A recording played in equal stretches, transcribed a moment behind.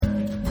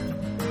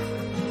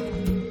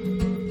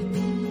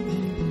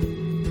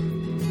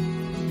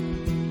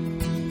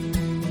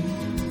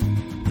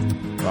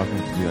welcome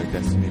to the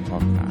Destiny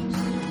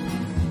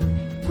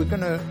podcast. We're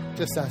going to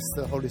just ask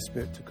the Holy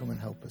Spirit to come and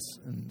help us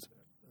and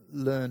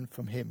learn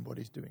from him what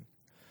he's doing.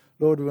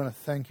 Lord, we want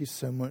to thank you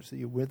so much that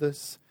you're with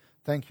us.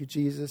 Thank you,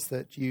 Jesus,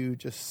 that you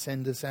just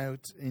send us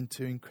out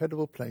into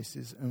incredible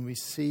places and we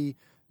see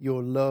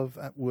your love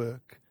at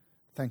work.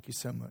 Thank you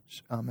so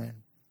much. Amen.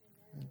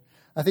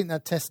 I think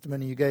that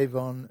testimony you gave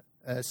on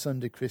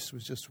Sunday, Chris,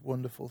 was just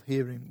wonderful,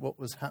 hearing what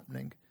was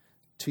happening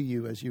to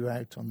you as you were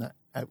out on that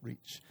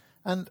outreach.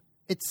 And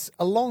it's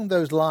along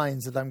those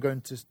lines that I'm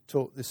going to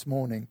talk this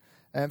morning,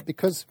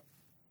 because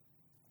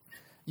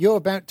you're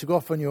about to go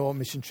off on your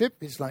mission trip.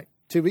 It's like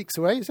 2 weeks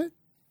away, is it?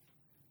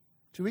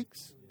 2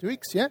 weeks? 2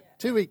 weeks, yeah?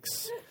 2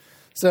 weeks.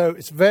 So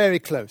it's very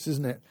close,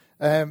 isn't it?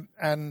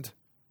 And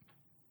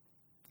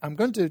I'm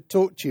going to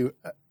talk to you,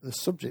 the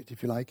subject,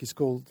 if you like, is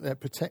called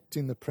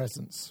Protecting the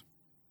Presence.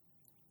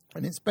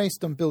 And it's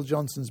based on Bill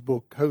Johnson's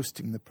book,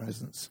 Hosting the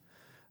Presence.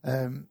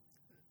 And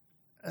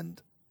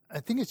I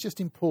think it's just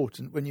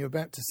important when you're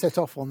about to set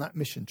off on that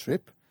mission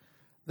trip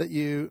that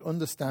you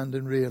understand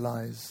and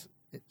realise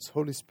it's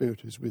Holy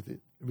Spirit who's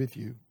with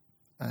you,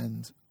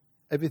 and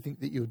everything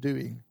that you're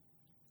doing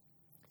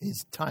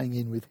is tying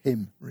in with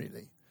him,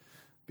 really,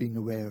 being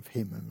aware of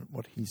him and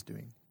what he's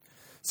doing.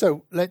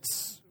 So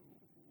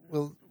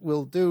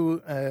we'll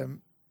do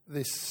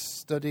this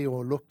study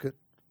or look at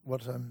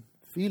what I'm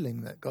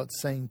feeling that God's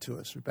saying to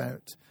us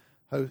about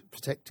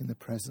protecting the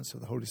presence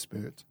of the Holy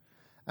Spirit.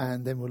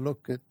 And then we'll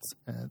look at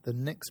the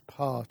next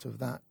part of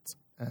that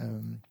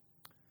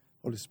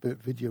Holy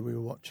Spirit video we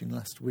were watching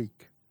last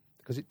week,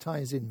 because it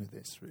ties in with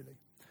this, really.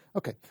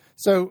 Okay,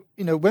 so,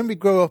 when we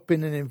grow up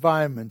in an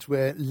environment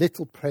where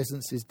little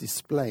presence is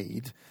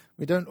displayed,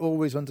 we don't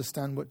always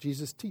understand what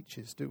Jesus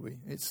teaches, do we?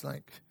 It's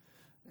like,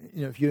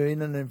 if you're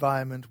in an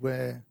environment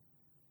where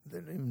they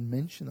don't even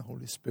mention the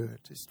Holy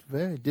Spirit, it's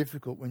very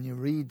difficult when you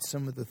read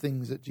some of the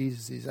things that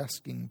Jesus is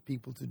asking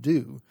people to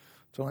do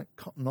to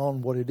cotton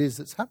on what it is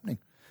that's happening.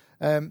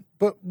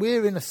 But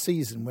we're in a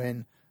season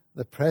when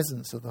the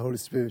presence of the Holy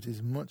Spirit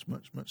is much,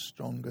 much, much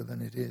stronger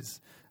than it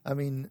is. I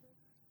mean,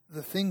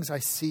 the things I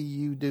see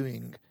you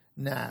doing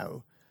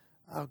now,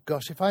 oh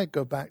gosh, if I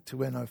go back to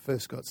when I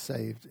first got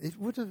saved,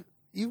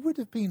 you would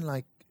have been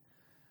like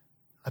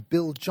a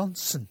Bill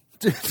Johnson.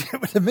 Do you know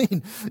what I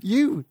mean?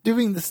 You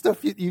doing the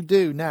stuff that you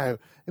do now,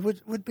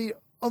 it would be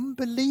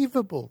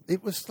unbelievable.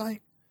 It was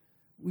like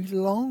we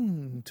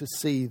long to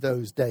see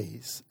those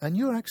days, and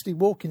you're actually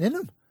walking in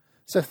them.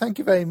 So thank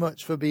you very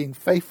much for being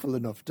faithful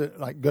enough to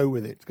go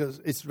with it, because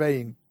it's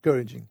very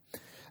encouraging.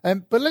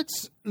 But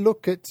let's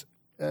look at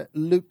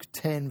Luke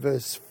 10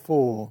 verse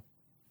 4.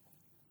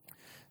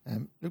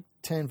 Luke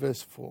 10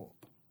 verse 4.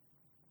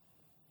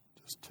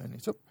 Just turn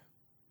it up.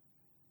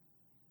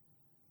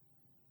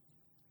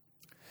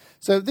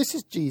 So this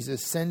is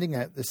Jesus sending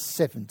out the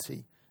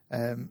 70.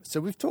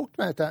 So we've talked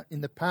about that in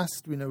the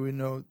past. We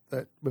know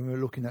that when we were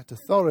looking at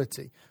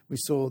authority, we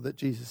saw that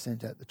Jesus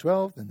sent out the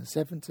 12, then the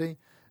 70,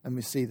 and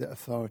we see that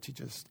authority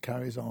just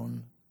carries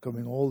on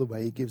coming all the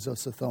way. He gives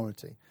us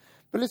authority.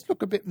 But let's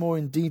look a bit more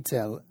in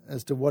detail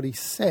as to what he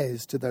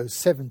says to those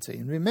 70.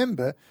 And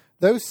remember,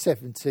 those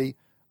 70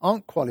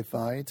 aren't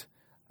qualified,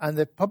 and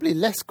they're probably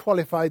less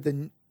qualified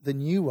than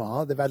you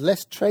are. They've had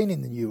less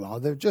training than you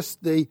are. They're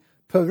just the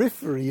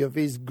periphery of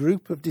his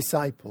group of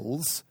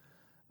disciples,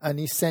 and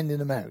he's sending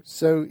them out.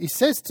 So he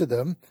says to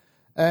them,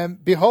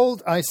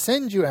 "Behold, I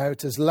send you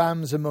out as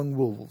lambs among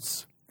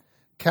wolves.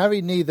 Carry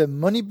neither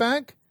money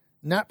bag,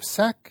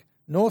 knapsack,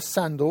 nor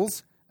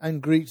sandals,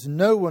 and greet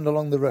no one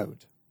along the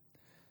road.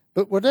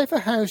 But whatever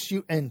house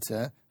you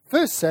enter,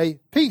 first say,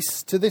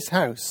 'Peace to this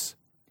house.'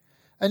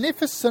 And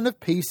if a son of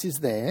peace is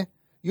there,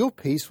 your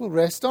peace will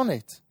rest on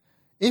it.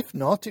 If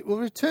not, it will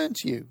return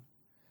to you.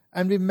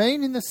 And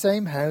remain in the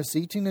same house,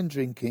 eating and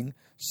drinking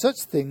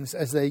such things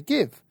as they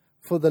give,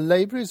 for the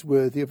labourer is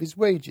worthy of his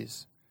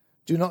wages.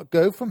 Do not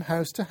go from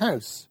house to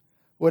house.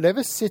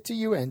 Whatever city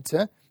you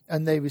enter,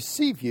 and they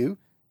receive you,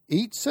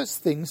 eat such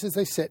things as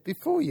they set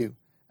before you,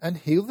 and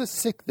heal the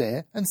sick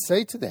there, and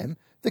say to them,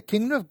 'The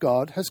kingdom of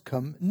God has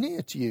come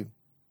near to you.'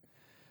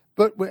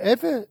 But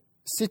wherever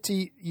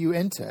city you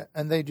enter,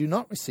 and they do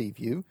not receive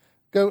you,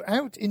 go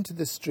out into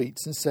the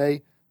streets and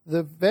say,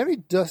 'The very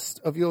dust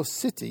of your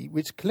city,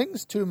 which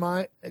clings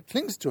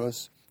to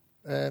us,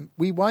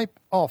 we wipe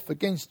off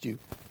against you.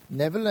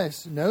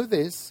 Nevertheless, know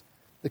this,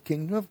 the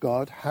kingdom of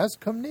God has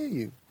come near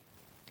you.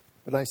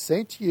 But I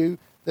say to you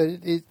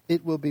that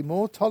it will be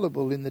more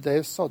tolerable in the day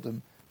of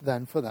Sodom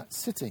than for that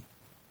city."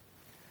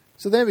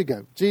 So there we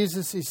go.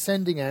 Jesus is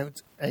sending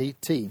out a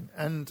team,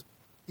 and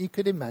you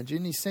could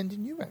imagine he's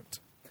sending you out.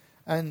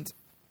 And,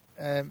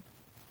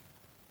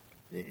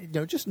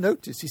 just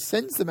notice he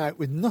sends them out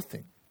with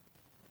nothing.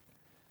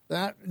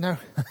 Now,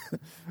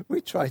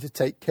 we try to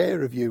take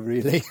care of you,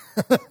 really.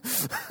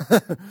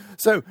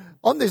 So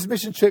on this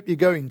mission trip you're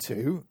going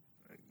to,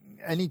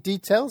 any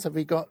details? Have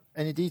we got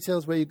any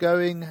details where you're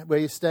going, where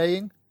you're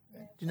staying?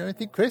 Do you know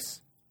anything,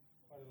 Chris?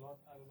 Quite a lot.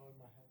 I don't know in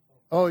my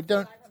head. Oh,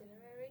 don't.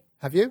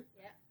 Have you?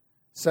 Yeah.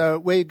 So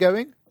where are you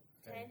going?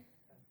 10.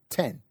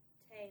 10.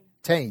 10.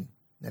 10.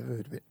 Never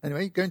heard of it.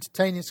 Anyway, you're going to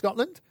Tain in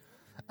Scotland.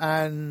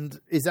 And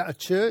is that a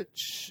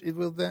church?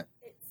 Will that?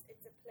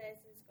 It's a place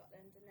in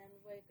Scotland, and then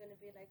we're going to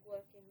be like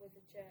working with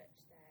a church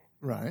there.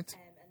 Right.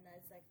 And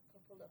there's like a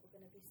couple that we're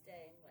going to be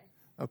staying with.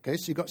 Okay,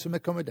 so you got some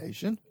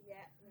accommodation.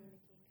 Yeah, me and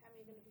Nikki and Cammy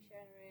are going to be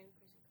sharing a room.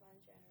 Chris and Colin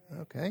sharing a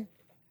room. Okay.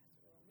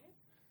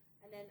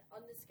 And then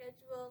on the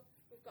schedule,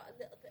 we've got a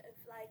little bit of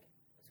like,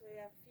 so we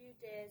have a few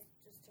days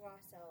just to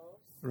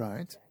ourselves.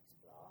 Right. To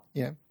explore.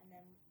 Yeah. And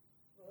then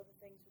the other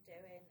things we're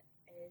doing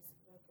is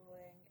we're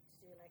going to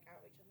do like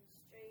outreach on the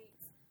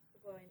streets.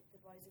 The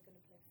boys are going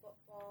to play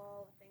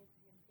football, I think,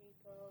 with young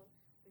people.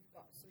 We've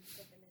got some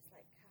stuff in this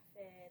like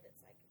cafe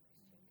that's like a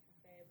Christian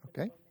cafe. We're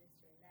Okay. going to go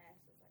minister in there,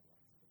 so it's like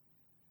lots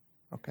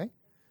of Okay.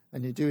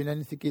 And you're doing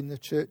anything in the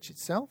church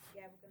itself?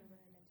 Yeah, we're going to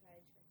run an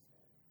entire church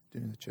service.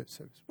 Doing the church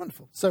service.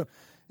 Wonderful. So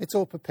it's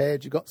all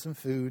prepared. You've got some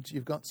food.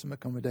 You've got some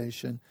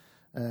accommodation.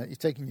 You're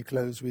taking your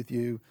clothes with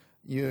you.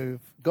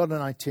 You've got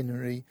an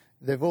itinerary.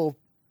 They're all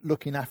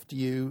looking after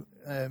you.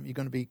 You're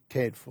going to be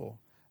cared for.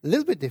 A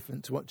little bit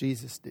different to what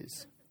Jesus did.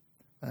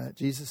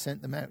 Jesus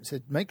sent them out and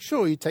said, make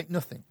sure you take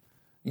nothing.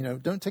 You know,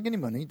 don't take any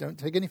money. Don't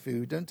take any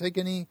food. Don't take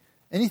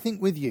anything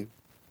with you.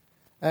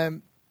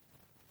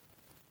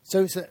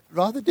 So it's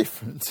rather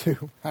different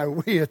to how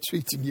we are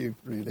treating you,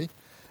 really.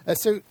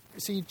 So,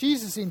 see,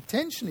 Jesus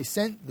intentionally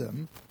sent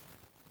them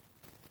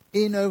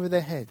in over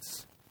their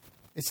heads.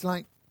 It's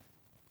like,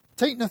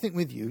 take nothing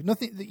with you,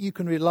 nothing that you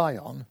can rely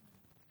on.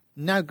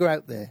 Now go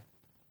out there.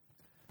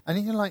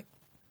 And you're like,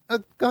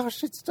 oh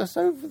gosh, it's just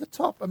over the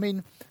top. I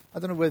mean, I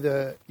don't know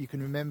whether you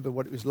can remember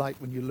what it was like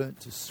when you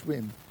learnt to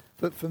swim.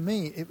 But for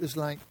me, it was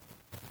like,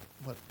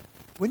 well,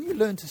 when you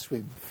learn to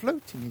swim,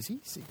 floating is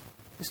easy.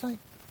 It's like,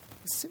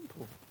 it's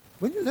simple.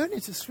 When you're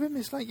learning to swim,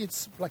 it's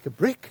like a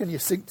brick and you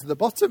sink to the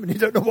bottom and you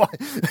don't know why.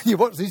 And you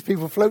watch these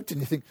people floating,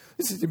 you think,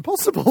 this is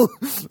impossible.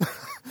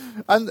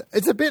 And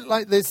it's a bit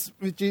like this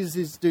with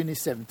Jesus doing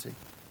his 70.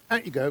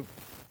 Out you go.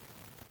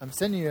 I'm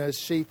sending you as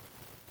sheep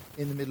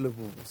in the middle of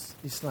wolves.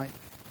 It's like,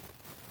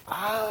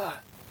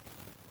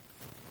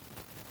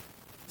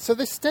 So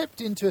they stepped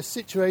into a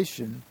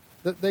situation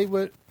that they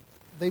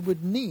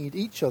would need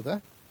each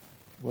other.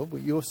 Well,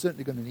 you're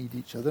certainly going to need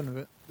each other.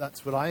 And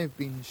that's what I have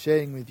been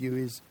sharing with you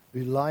is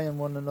rely on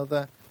one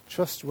another,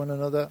 trust one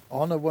another,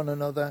 honour one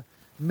another,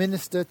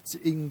 minister at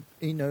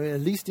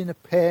least in a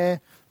pair,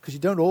 because you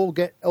don't all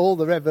get all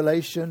the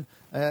revelation.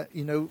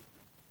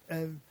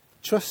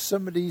 Trust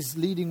somebody's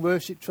leading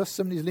worship, trust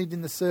somebody's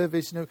leading the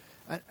service,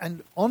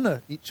 and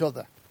honour each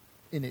other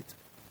in it.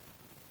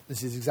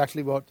 This is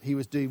exactly what he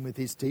was doing with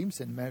his team,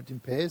 send them out in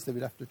pairs. They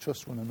would have to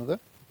trust one another.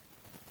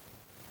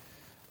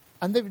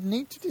 And they would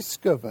need to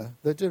discover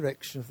the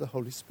direction of the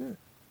Holy Spirit.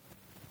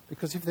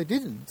 Because if they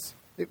didn't,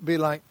 it would be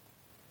like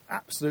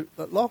absolute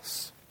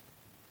loss.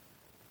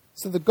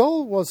 So the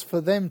goal was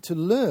for them to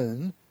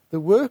learn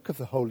the work of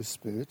the Holy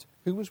Spirit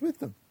who was with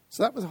them.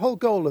 So that was the whole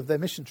goal of their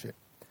mission trip.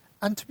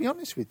 And to be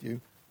honest with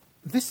you,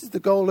 this is the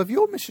goal of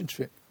your mission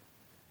trip.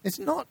 It's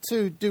not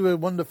to do a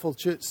wonderful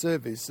church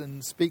service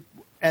and speak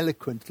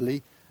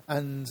eloquently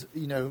and,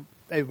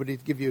 everybody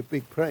to give you a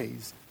big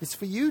praise. It's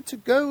for you to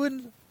go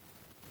and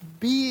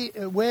be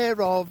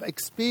aware of,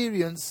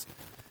 experience,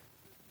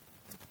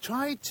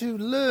 try to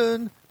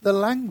learn the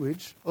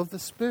language of the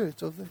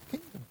Spirit of the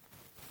kingdom.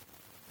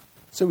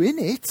 So in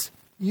it,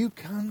 you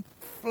can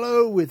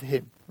flow with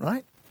him,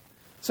 right?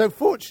 So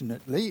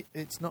fortunately,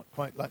 it's not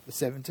quite like the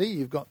 70.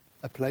 You've got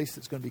a place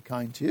that's going to be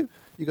kind to you.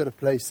 You've got a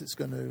place that's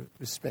going to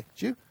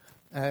respect you.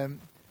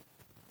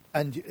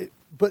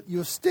 But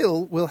you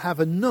still will have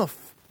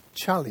enough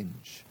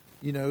challenge.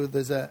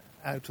 There's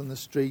out on the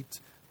street,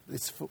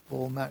 this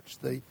football match,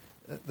 the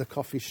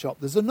coffee shop.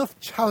 There's enough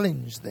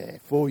challenge there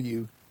for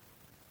you.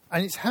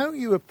 And it's how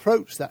you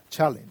approach that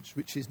challenge,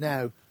 which is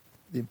now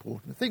the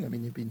important thing. I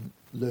mean, you've been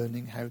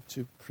learning how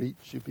to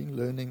preach. We've been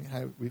learning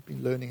how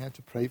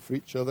to pray for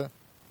each other.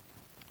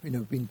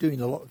 We've been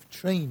doing a lot of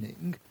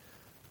training,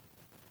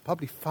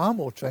 probably far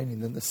more training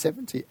than the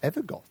 70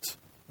 ever got,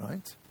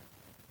 right?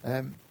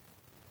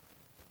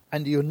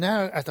 And you're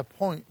now at a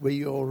point where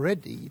you're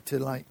ready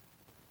to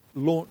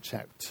launch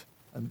out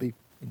and be,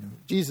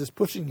 Jesus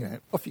pushing you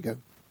out. Off you go.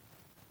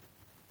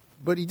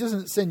 But he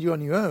doesn't send you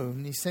on your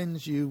own. He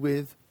sends you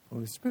with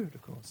Holy Spirit,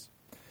 of course.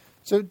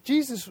 So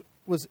Jesus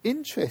was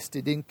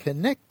interested in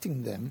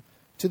connecting them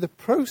to the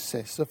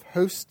process of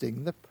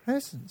hosting the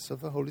presence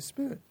of the Holy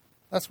Spirit.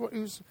 That's what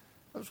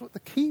the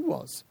key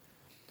was.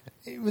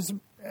 It was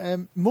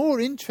more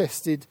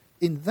interested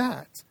in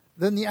that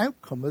than the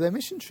outcome of their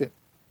mission trip.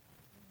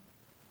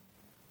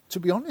 To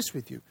be honest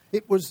with you,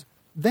 it was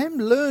them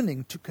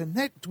learning to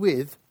connect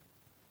with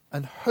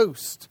and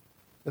host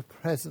the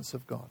presence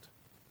of God.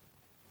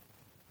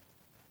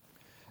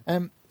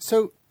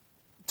 So,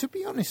 to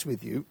be honest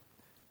with you,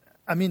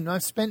 I mean,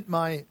 I've spent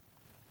my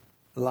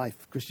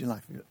Christian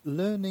life,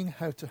 learning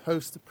how to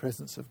host the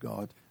presence of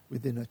God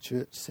within a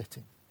church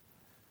setting.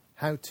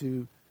 How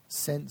to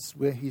sense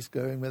where he's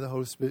going, where the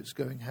Holy Spirit's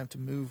going, how to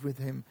move with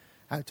him,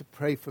 how to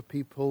pray for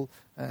people,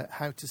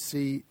 how to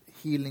see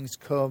healings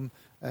come,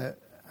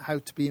 how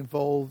to be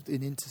involved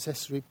in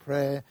intercessory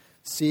prayer,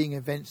 seeing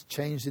events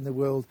changed in the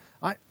world.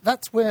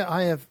 That's where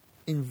I have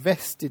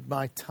invested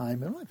my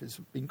time and life. It's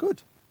been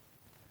good.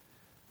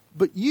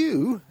 But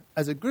you,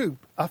 as a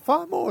group, are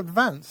far more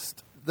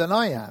advanced than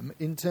I am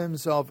in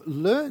terms of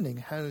learning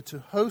how to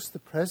host the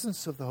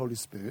presence of the Holy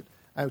Spirit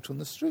out on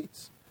the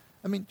streets.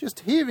 I mean,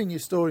 just hearing your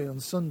story on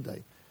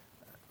Sunday,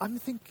 I'm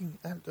thinking,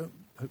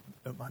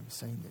 don't mind me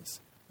saying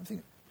this, I'm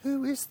thinking,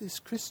 who is this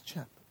Chris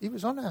chap? He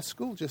was on our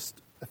school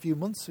just a few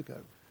months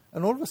ago,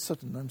 and all of a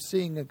sudden I'm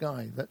seeing a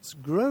guy that's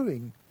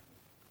growing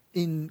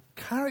in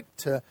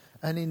character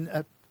and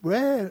in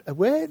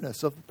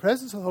awareness of the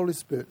presence of the Holy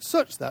Spirit,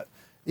 such that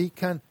he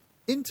can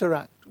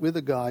interact with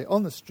a guy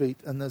on the street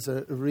and there's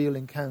a real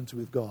encounter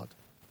with God.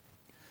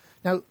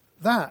 Now,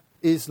 that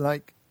is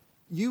like,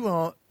 you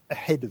are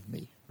ahead of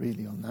me,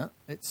 really, on that.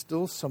 It's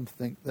still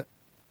something that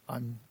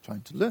I'm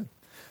trying to learn.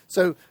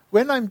 So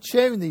when I'm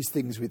sharing these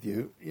things with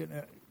you,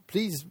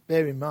 please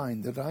bear in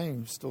mind that I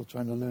am still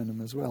trying to learn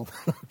them as well.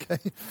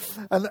 Okay,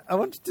 and I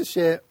wanted to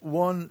share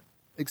one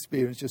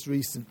experience just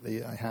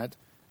recently I had,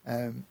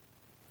 and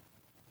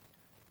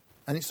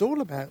it's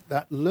all about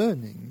that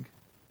learning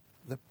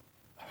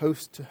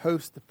to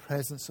host the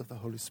presence of the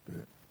Holy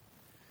Spirit.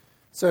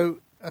 So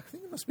I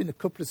think it must have been a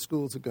couple of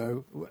schools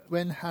ago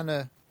when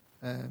Hannah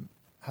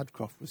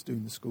Hadcroft was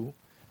doing the school.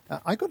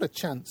 I got a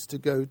chance to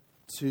go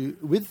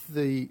with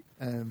the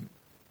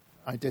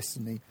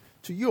iDestiny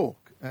to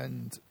York,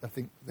 and I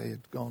think they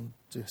had gone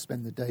to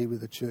spend the day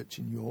with a church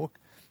in York,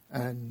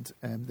 and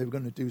they were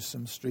going to do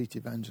some street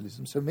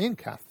evangelism. So me and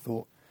Kath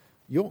thought,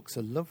 York's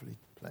a lovely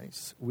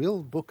place.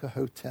 We'll book a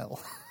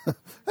hotel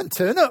and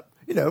turn up,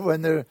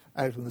 when they're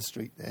out on the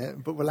street there,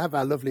 but we'll have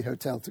our lovely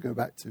hotel to go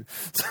back to.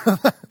 So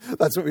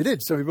that's what we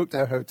did. So we booked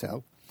our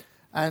hotel,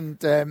 and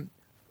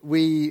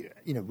we,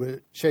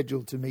 were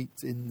scheduled to meet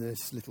in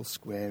this little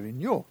square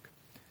in York.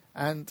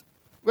 And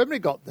when we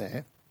got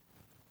there,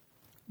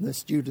 the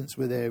students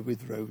were there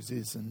with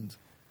roses and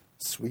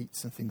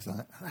sweets and things like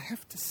that. And I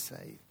have to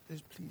say,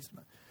 it's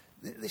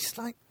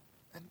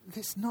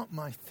not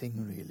my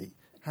thing, really,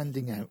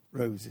 handing out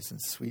roses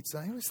and sweets.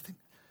 I always think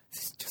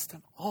this is just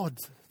an odd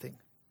thing.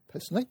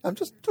 Personally, I'm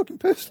just talking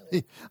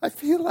personally. I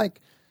feel like,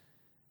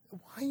 why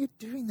are you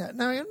doing that?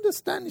 Now, I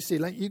understand, you see,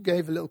 like you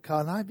gave a little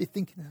card, and I'd be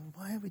thinking,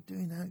 why are we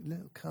doing out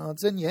little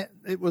cards? And yet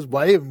it was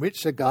way in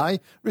which a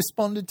guy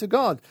responded to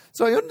God.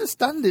 So I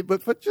understand it,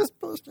 but for just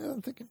personally,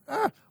 I'm thinking,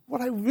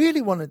 what I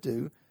really want to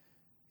do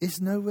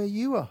is know where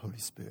you are, Holy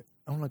Spirit.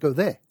 I want to go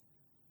there.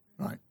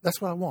 Right?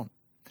 That's what I want.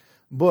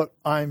 But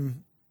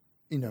I'm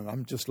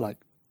just like,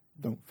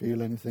 don't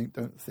feel anything,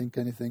 don't think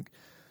anything.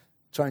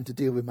 Trying to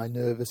deal with my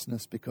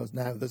nervousness because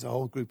now there's a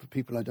whole group of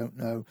people I don't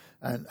know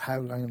and how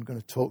I'm going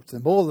to talk to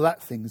them. All of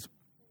that things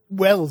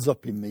wells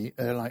up in me.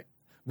 Like,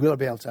 will I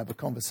be able to have a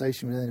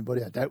conversation with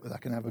anybody? I doubt whether I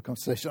can have a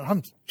conversation.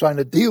 I'm trying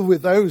to deal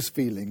with those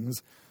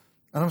feelings.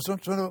 And I'm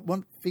trying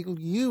to feel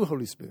you,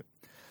 Holy Spirit.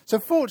 So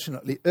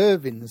fortunately,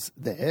 Irvin's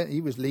there. He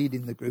was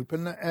leading the group.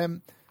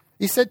 And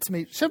he said to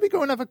me, shall we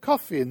go and have a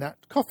coffee in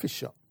that coffee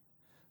shop?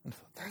 And I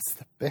thought, that's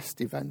the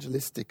best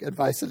evangelistic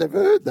advice I'd ever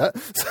heard that.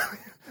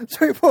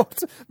 So we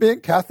walked, me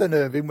and Kath and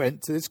Irvin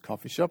went to this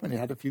coffee shop, and he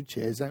had a few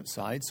chairs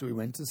outside, so we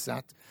went and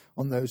sat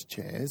on those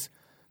chairs.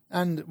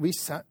 And we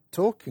sat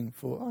talking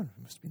for,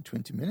 it must have been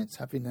 20 minutes,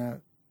 having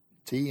our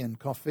tea and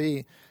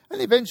coffee.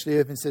 And eventually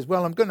Irvin says,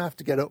 well, I'm going to have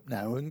to get up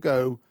now and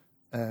go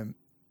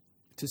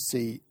to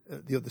see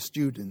the other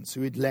students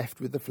who had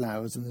left with the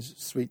flowers and the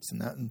sweets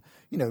and that, and,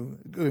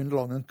 going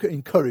along and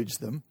encourage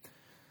them.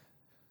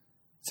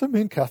 So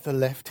me and Kath are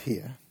left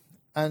here,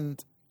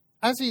 and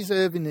as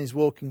Irvin is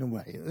walking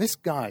away, this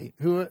guy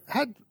who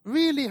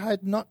had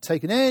not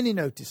taken any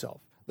notice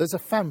of, there's a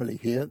family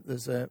here,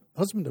 there's a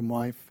husband and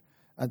wife,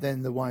 and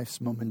then the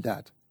wife's mum and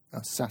dad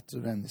are sat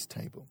around this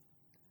table.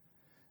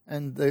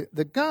 And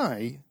the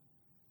guy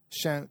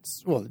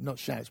shouts, well, not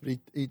shouts, but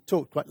he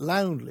talked quite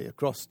loudly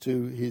across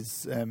to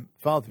his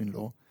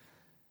father-in-law,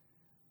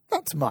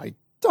 that's my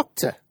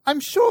doctor. I'm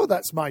sure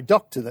that's my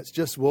doctor that's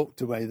just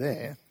walked away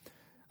there.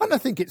 And I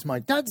think it's my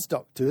dad's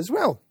doctor as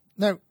well.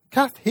 Now,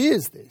 Kath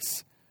hears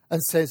this and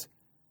says,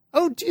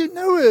 oh, do you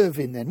know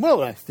Irvin then?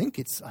 Well, I'm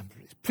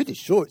pretty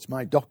sure it's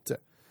my doctor.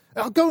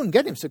 I'll go and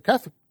get him. So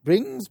Kath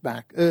brings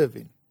back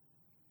Irvin,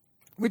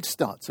 which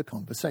starts a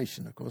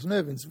conversation, of course. And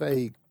Irvin's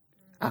very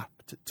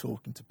apt at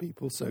talking to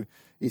people, so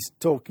he's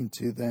talking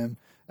to them,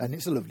 and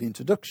it's a lovely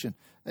introduction.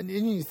 And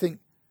you think,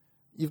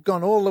 you've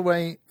gone all the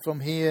way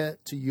from here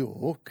to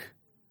York.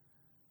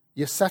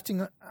 You're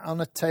sitting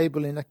on a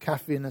table in a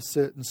cafe in a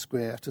certain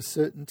square at a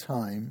certain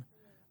time,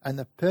 and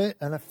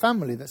a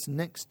family that's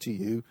next to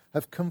you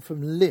have come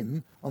from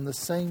Lim on the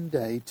same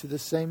day to the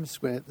same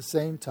square at the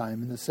same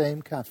time in the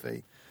same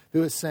cafe,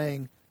 who are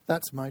saying,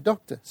 that's my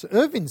doctor. So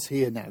Irvin's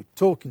here now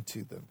talking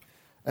to them,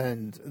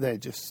 and they're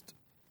just,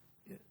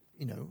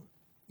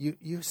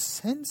 you're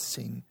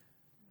sensing.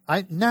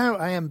 I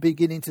am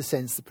beginning to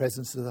sense the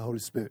presence of the Holy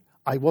Spirit.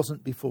 I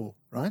wasn't before,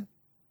 right?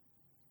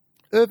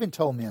 Irvin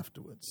told me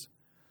afterwards,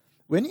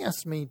 when he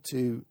asked me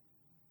to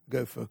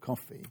go for a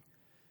coffee,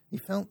 he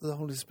felt the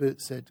Holy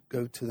Spirit said,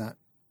 go to that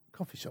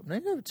coffee shop. Now,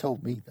 he never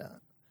told me that.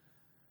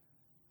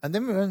 And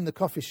then we were in the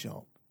coffee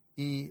shop.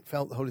 He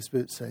felt the Holy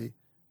Spirit say,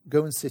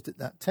 go and sit at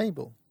that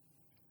table.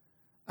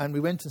 And we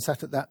went and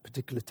sat at that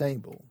particular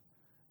table.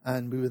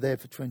 And we were there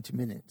for 20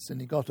 minutes.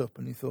 And he got up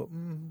and he thought,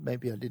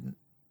 maybe I didn't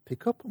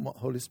pick up on what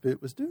Holy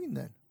Spirit was doing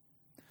then.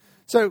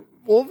 So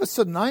all of a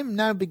sudden, I'm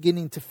now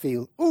beginning to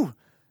feel,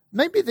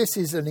 maybe this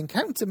is an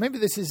encounter. Maybe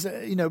this is,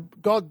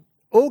 God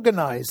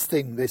organized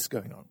thing, this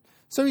going on.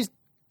 So he's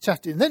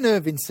chatting. And then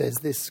Irvin says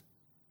this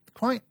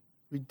quite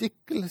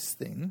ridiculous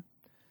thing.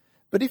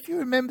 But if you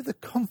remember the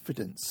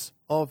confidence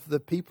of the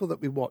people that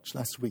we watched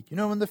last week,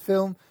 in the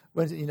film,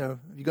 when, have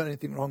you got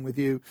anything wrong with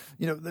you?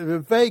 They were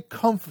very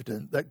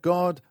confident that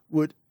God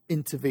would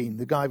intervene.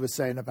 The guy was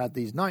saying, I've had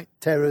these night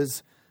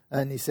terrors.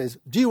 And he says,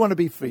 do you want to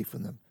be free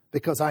from them?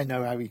 Because I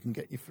know how we can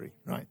get you free,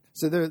 right?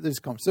 So there's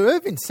confidence. So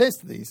Irvin says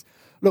to these,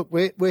 look,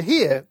 we're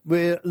here,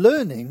 we're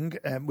learning,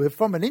 we're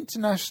from an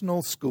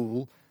international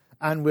school,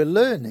 and we're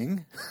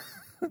learning,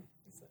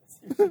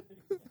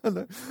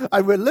 and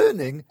we're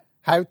learning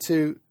how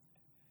to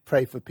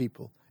pray for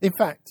people. In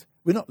fact,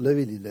 we're not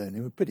really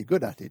learning, we're pretty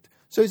good at it.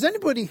 So is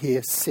anybody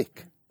here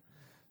sick?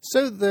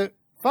 So the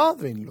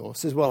father-in-law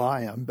says, well,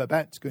 I am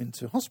about to go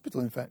into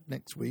hospital. In fact,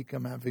 next week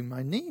I'm having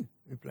my knee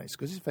replaced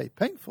because it's very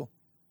painful.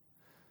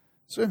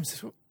 So he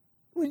says,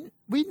 well,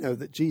 we know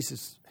that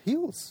Jesus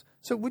heals.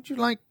 So would you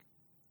like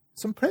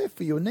some prayer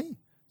for your knee?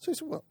 So he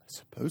said, well, I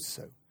suppose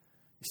so.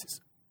 He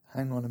says,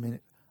 hang on a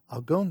minute.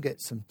 I'll go and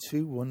get some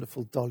 2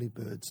 wonderful dolly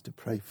birds to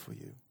pray for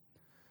you.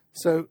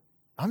 So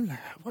I'm like,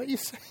 what are you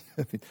saying?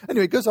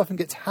 Anyway, he goes off and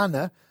gets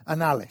Hannah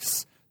and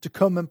Alice to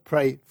come and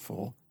pray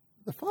for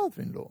the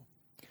father-in-law.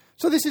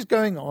 So this is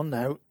going on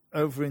now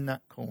over in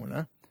that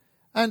corner.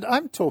 And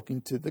I'm talking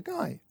to the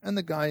guy. And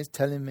the guy is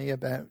telling me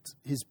about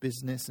his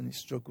business and his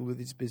struggle with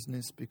his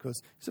business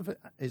because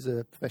he's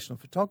a professional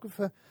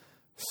photographer.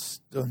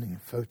 Stunning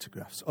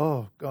photographs.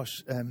 Oh,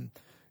 gosh.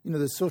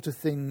 The sort of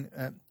thing,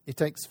 he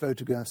takes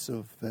photographs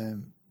of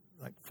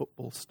like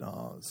football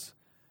stars.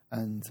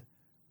 And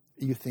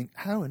you think,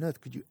 how on earth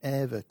could you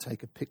ever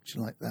take a picture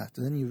like that?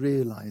 And then you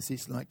realise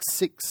it's like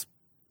 6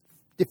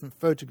 different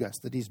photographs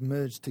that he's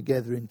merged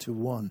together into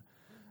one.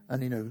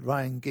 And,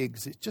 Ryan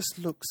Giggs, it just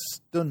looks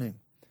stunning.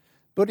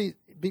 But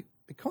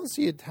because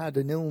he had had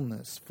an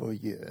illness for a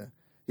year,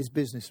 his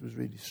business was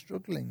really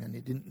struggling and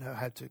he didn't know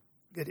how to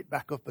get it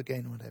back up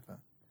again or whatever.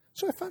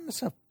 So I found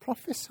myself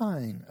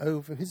prophesying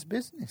over his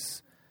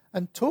business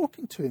and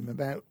talking to him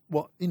about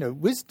what,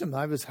 wisdom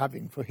I was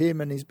having for him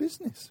and his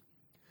business.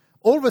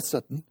 All of a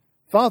sudden,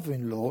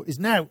 father-in-law is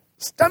now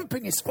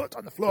stamping his foot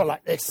on the floor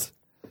like this.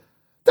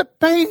 The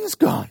pain's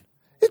gone.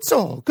 It's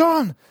all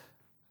gone.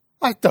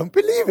 I don't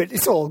believe it.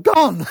 It's all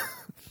gone.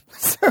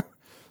 So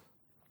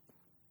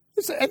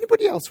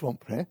anybody else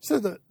want prayer? So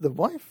the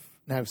wife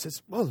now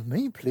says, well,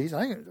 me, please.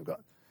 I've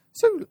got.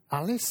 So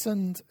Alice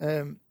and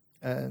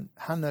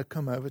Hannah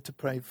come over to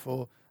pray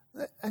for,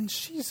 and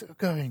she's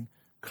going,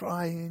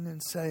 crying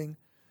and saying,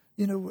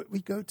 we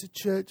go to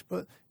church,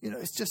 but,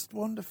 it's just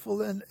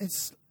wonderful. And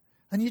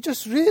you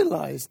just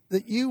realized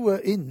that you were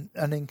in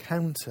an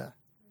encounter,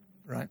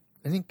 right?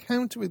 An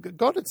encounter with God.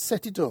 God had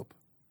set it up.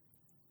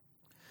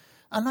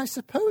 And I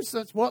suppose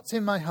that's what's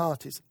in my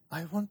heart is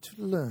I want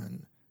to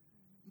learn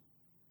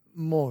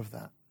more of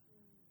that.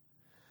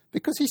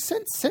 Because he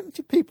sent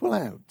 70 people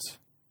out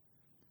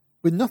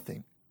with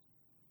nothing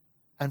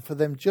and for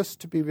them just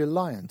to be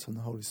reliant on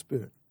the Holy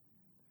Spirit.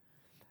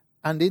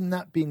 And in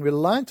that being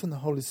reliant on the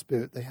Holy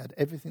Spirit, they had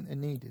everything they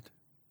needed.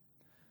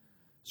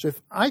 So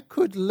if I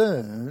could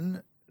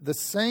learn the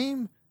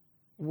same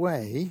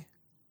way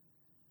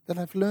that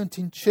I've learnt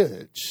in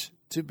church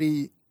to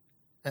be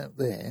out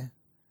there,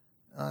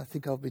 I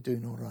think I'll be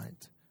doing all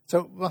right.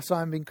 So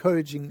I'm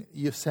encouraging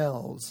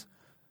yourselves.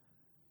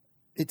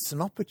 It's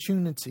an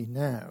opportunity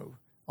now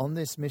on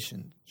this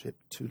mission trip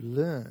to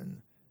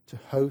learn to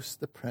host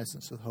the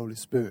presence of the Holy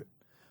Spirit.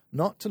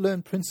 Not to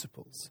learn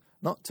principles,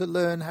 not to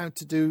learn how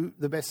to do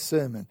the best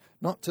sermon,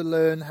 not to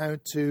learn how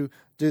to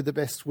do the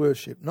best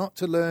worship, not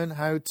to learn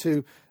how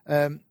to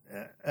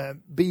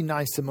be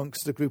nice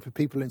amongst a group of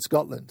people in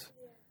Scotland.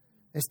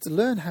 It's to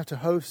learn how to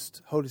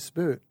host Holy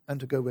Spirit and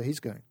to go where he's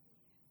going.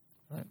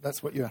 Right?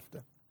 That's what you're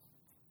after.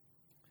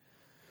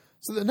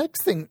 So the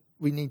next thing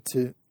we need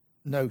to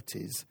note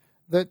is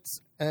that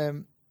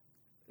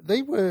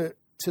they were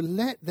to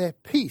let their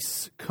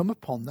peace come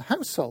upon the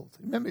household.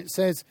 Remember, it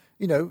says,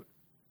 when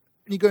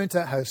you go into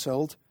that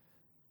household,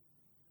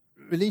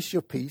 release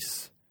your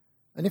peace,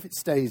 and if it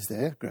stays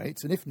there, great,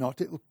 and if not,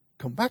 it will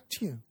come back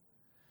to you.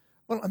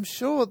 Well, I'm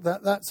sure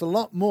that that's a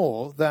lot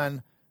more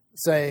than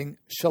saying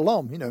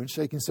shalom, and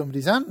shaking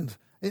somebody's hand.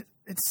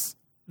 There's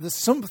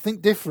something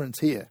different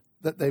here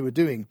that they were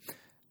doing.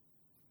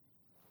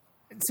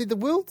 See, the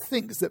world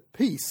thinks that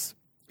peace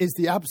is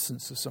the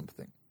absence of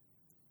something.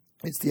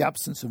 It's the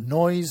absence of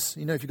noise.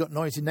 If you've got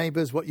noisy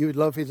neighbours, what you would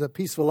love is a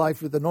peaceful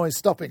life with the noise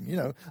stopping.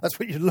 That's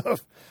what you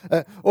love.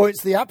 Or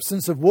it's the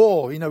absence of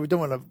war.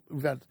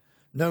 We've had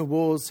no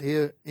wars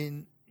here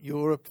in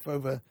Europe for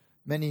over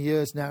many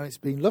years now it's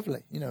been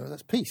lovely.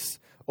 That's peace.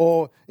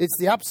 Or it's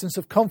the absence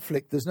of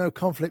conflict. There's no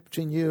conflict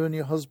between you and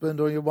your husband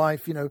or your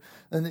wife, and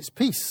it's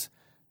peace.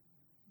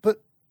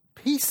 But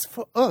peace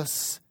for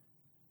us,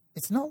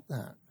 it's not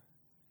that.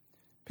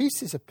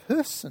 Peace is a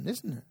person,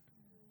 isn't it?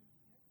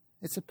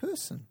 It's a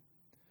person.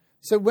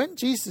 So when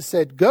Jesus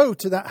said, go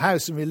to that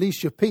house and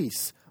release your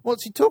peace,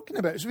 what's he talking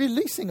about? It's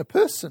releasing a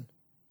person.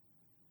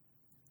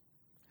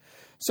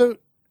 So,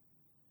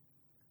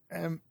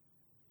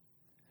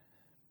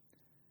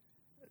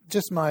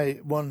 just my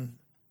one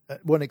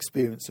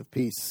experience of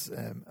peace.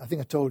 I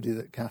think I told you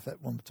that Kath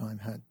at one time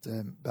had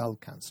bowel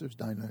cancer, was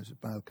diagnosed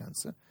with bowel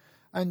cancer.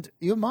 And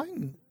your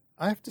mind,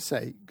 I have to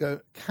say,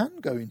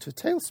 can go into a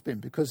tailspin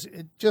because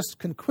it just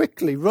can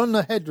quickly run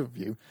ahead of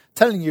you,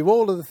 telling you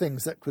all of the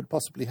things that could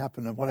possibly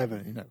happen and whatever,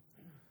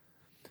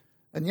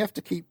 And you have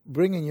to keep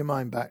bringing your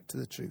mind back to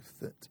the truth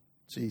that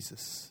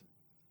Jesus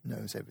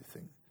knows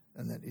everything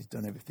and that he's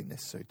done everything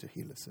necessary to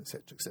heal us,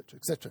 etc., etc.,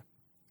 etc.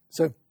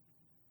 So,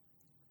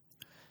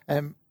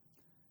 I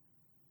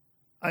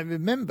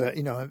remember,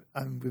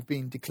 we've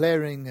been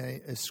declaring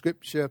a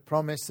scripture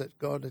promise that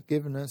God had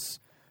given us.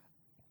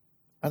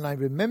 And I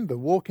remember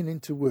walking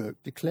into work,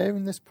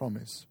 declaring this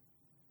promise.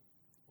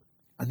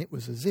 And it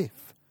was as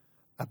if,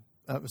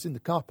 I was in the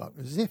car park,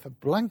 it was as if a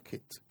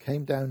blanket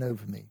came down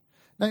over me.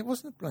 Now, it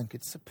wasn't a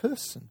blanket, it's a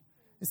person.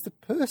 It's the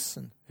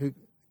person who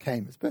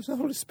came. It's the person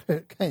the Holy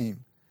Spirit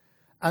came.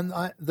 And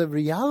the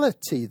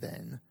reality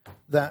then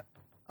that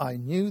I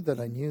knew that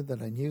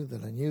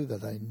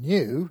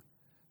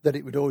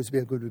it would always be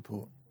a good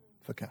report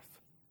for Kath.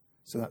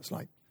 So that's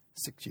like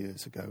 6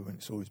 years ago, and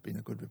it's always been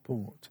a good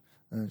report.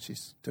 And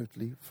she's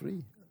totally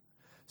free.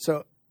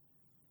 So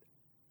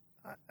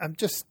I'm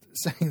just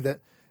saying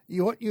that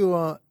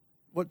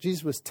what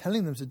Jesus was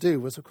telling them to do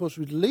was, of course,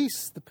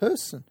 release the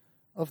person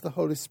of the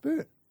Holy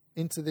Spirit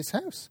into this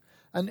house.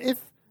 And if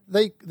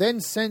they then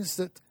sense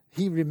that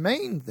he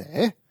remained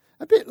there,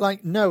 a bit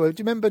like Noah.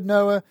 Do you remember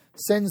Noah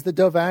sends the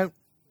dove out?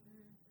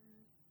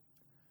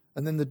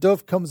 And then the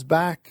dove comes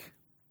back.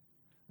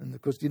 And,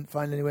 of course, didn't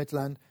find anywhere to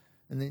land.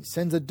 And then he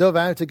sends the dove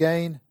out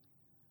again.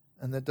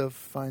 And the dove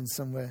finds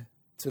somewhere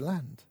to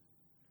land.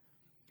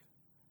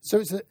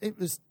 So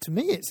to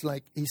me, it's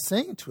like he's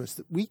saying to us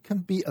that we can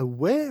be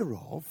aware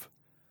of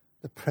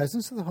the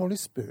presence of the Holy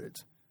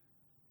Spirit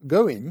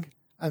going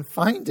and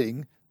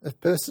finding a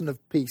person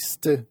of peace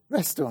to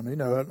rest on,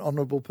 an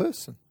honourable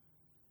person.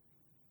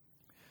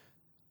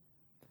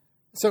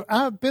 So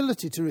our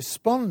ability to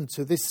respond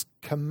to this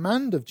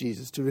command of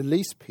Jesus to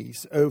release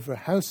peace over a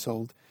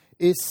household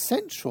is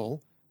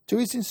central to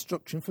his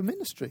instruction for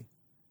ministry.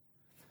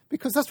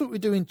 Because that's what we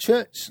do in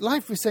church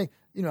life. We say,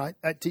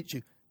 I teach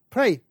you,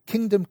 pray,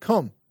 kingdom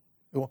come.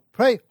 Or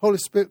pray, Holy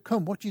Spirit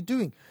come. What are you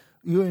doing?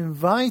 You're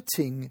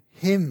inviting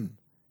him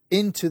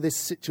into this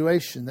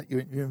situation that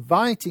you're in. You're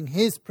inviting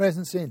his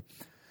presence in.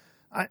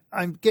 I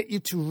get you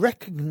to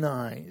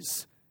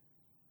recognize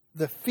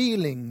the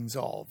feelings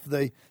of,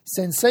 the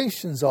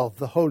sensations of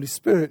the Holy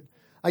Spirit.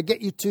 I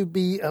get you to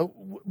be,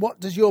 what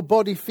does your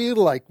body feel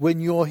like when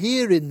you're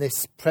here in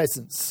this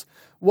presence?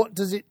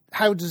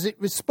 How does it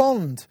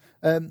respond?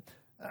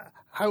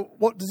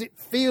 What does it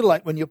feel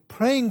like when you're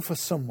praying for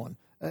someone?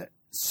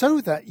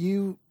 So that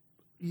you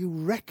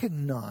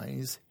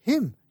recognize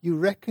him. You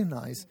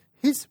recognize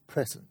his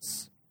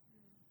presence.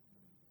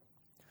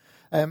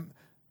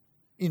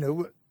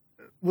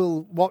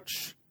 We'll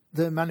watch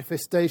the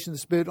manifestation of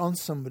the Spirit on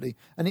somebody,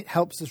 and it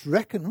helps us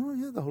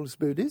reckon, the Holy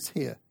Spirit is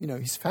here.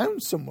 He's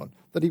found someone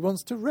that he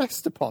wants to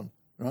rest upon,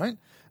 right?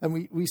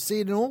 And we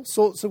see it in all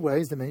sorts of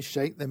ways. They may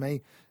shake,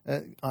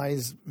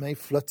 eyes may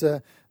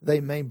flutter, they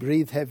may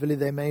breathe heavily,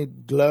 they may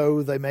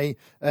glow, they may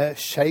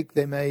shake,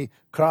 they may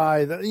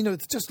cry.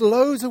 It's just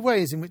loads of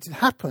ways in which it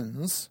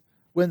happens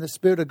when the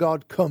Spirit of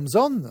God comes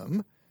on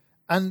them.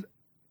 And,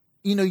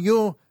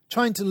 you're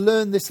trying to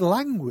learn this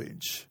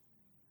language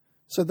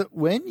so that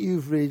when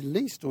you've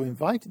released or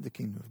invited the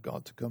kingdom of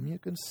God to come, you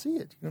can see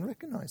it, you can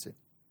recognize it.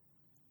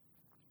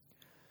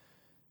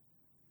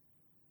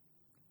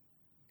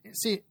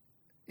 See,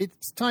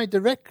 it's tied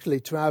directly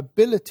to our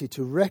ability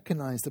to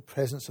recognize the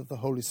presence of the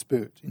Holy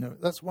Spirit.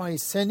 That's why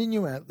he's sending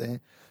you out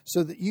there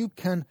so that you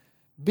can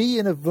be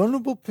in a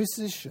vulnerable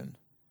position.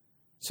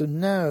 So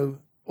now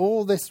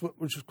all this,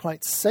 which was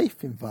quite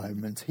safe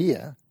environment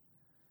here,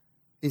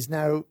 is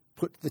now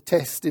put to the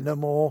test in a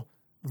more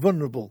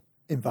vulnerable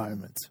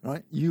environment,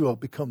 right? You are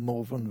become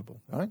more vulnerable,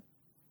 right?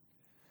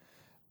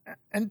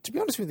 And to be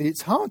honest with you,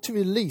 it's hard to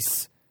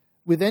release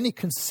with any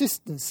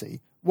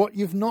consistency what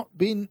you've not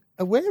been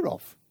aware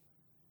of.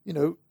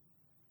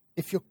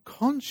 If you're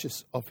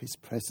conscious of his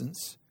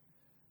presence,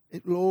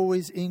 it will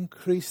always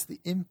increase the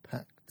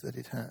impact that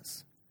it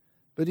has.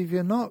 But if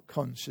you're not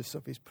conscious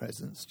of his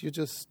presence, you're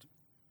just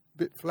a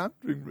bit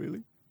floundering,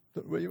 really.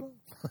 Don't know where you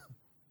are.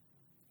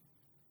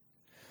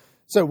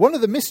 So one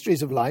of the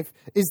mysteries of life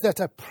is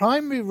that a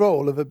primary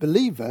role of a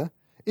believer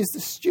is the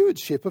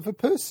stewardship of a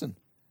person,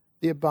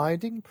 the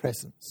abiding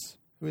presence,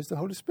 who is the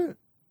Holy Spirit.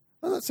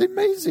 Oh, that's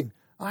amazing.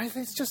 I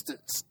think it's just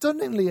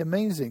stunningly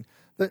amazing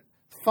that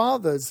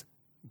fathers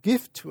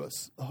gift to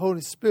us, the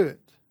Holy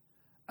Spirit.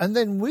 And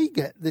then we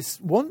get this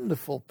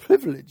wonderful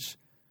privilege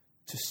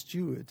to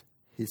steward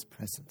his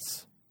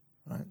presence.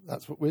 Right?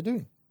 That's what we're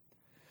doing.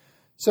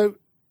 So,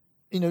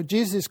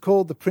 Jesus is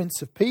called the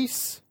Prince of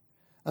Peace,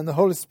 and the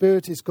Holy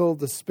Spirit is called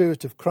the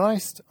Spirit of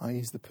Christ, i.e.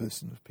 he's the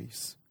person of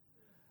peace.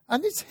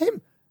 And it's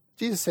him.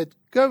 Jesus said,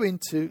 go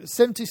into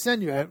 70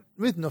 send you out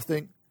with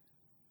nothing.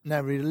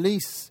 Now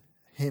release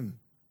him.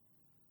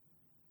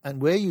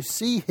 And where you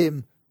see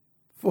him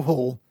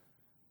fall,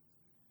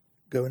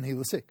 go and heal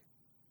the sick.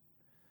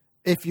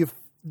 If you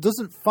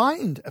doesn't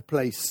find a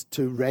place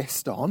to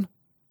rest on,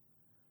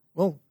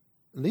 well,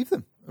 leave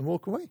them and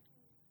walk away.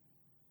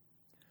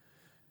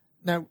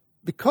 Now,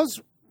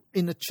 because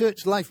in the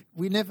church life,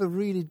 we never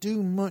really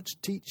do much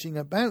teaching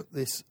about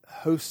this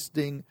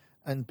hosting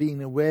and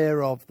being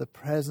aware of the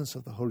presence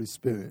of the Holy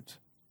Spirit,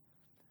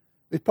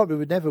 we probably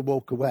would never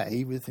walk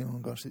away. We'd think, oh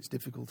gosh, it's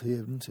difficult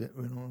here, isn't it?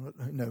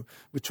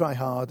 We try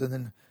hard and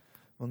then,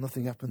 well,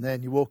 nothing happened there,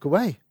 and you walk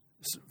away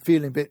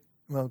feeling a bit,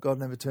 well, God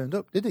never turned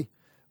up, did he?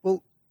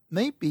 Well,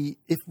 maybe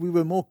if we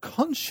were more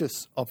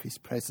conscious of his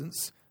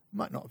presence, we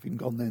might not have even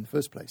gone there in the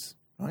first place,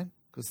 right?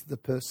 Because the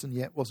person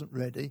yet wasn't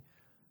ready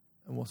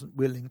and wasn't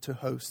willing to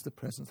host the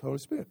presence of the Holy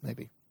Spirit,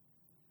 maybe.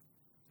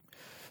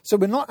 So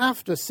we're not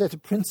after a set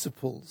of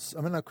principles.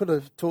 I mean, I could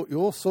have taught you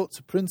all sorts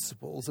of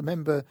principles. I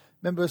remember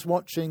us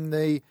watching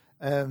the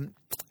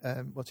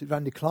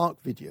Randy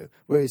Clark video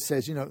where he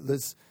says,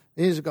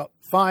 here's got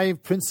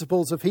 5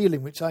 principles of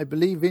healing, which I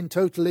believe in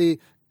totally,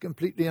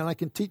 completely, and I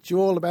can teach you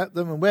all about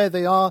them, and where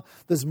they are,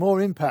 there's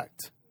more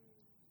impact.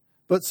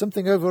 But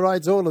something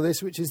overrides all of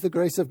this, which is the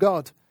grace of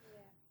God. Yeah.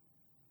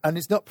 And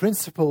it's not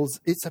principles,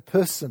 it's a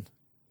person.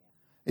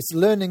 It's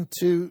learning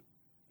to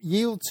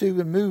yield to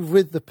and move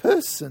with the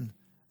person.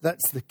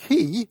 That's the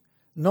key,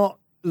 not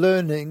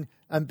learning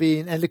and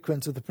being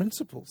eloquent of the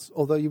principles.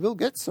 Although you will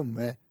get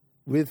somewhere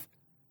with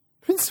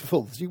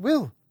principles. You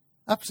will,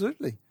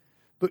 absolutely.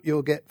 But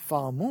you'll get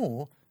far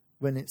more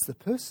when it's the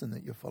person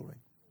that you're following.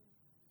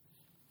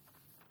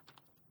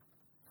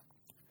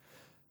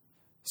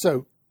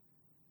 So,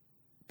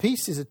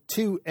 peace is a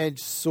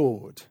two-edged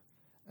sword.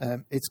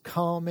 It's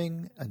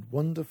calming and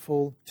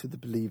wonderful to the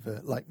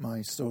believer, like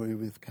my story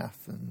with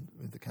Kath and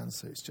with the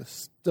cancer. It's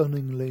just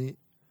stunningly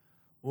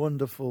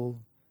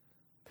wonderful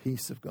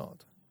peace of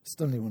God.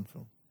 Stunningly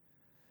wonderful.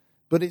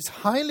 But it's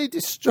highly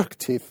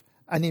destructive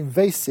and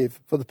invasive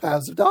for the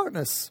powers of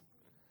darkness.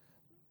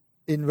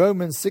 In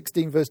Romans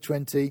 16, verse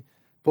 20,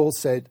 Paul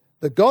said,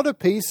 the God of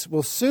peace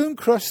will soon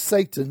crush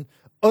Satan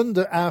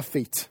under our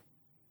feet.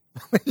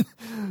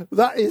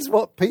 That is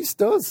what peace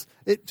does.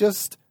 It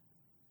just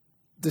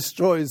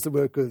destroys the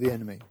work of the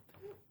enemy.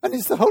 And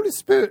it's the Holy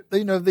Spirit.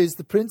 There's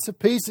the Prince of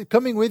Peace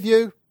coming with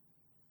you.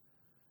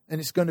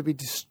 And it's going to be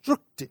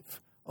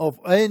destructive of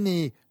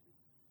any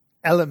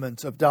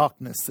element of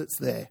darkness that's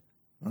there.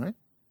 All right?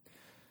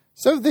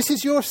 So this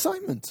is your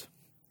assignment.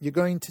 You're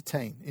going to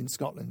Tain in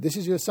Scotland. This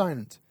is your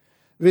assignment.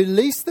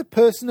 Release the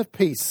person of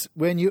peace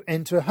when you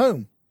enter a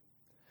home.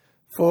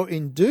 For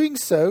in doing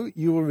so,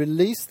 you will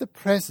release the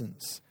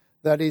presence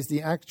that is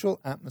the actual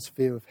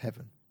atmosphere of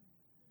heaven.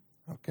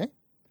 Okay?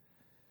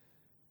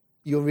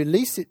 You'll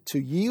release it to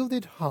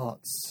yielded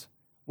hearts,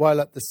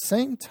 while at the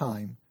same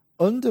time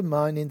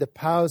undermining the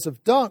powers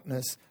of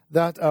darkness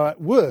that are at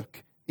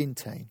work in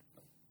Tain.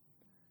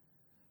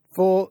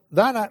 For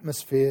that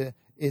atmosphere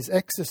is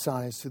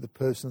exercised through the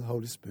person of the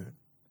Holy Spirit.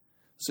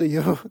 So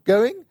you're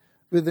going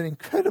with an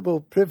incredible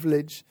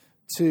privilege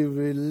to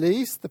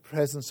release the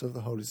presence of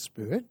the Holy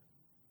Spirit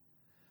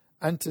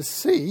and to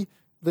see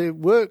the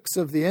works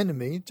of the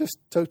enemy just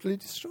totally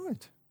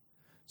destroyed.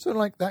 So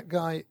like that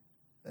guy,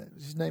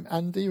 his name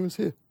Andy, was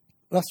here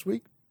last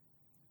week.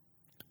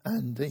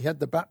 And he had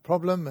the back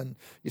problem, and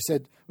you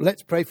said, well,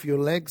 let's pray for your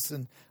legs.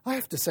 And I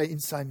have to say,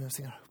 inside me, I was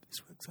thinking, I hope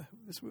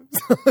this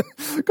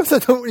works. Because I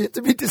don't want you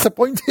to be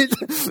disappointed.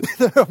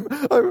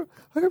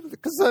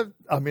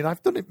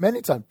 I've done it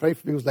many times, pray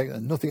for people's legs,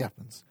 and nothing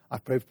happens.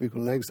 I've prayed for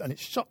people's legs, and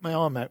it's shot my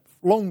arm out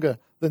longer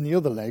than the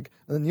other leg,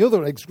 and then the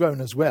other leg's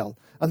grown as well.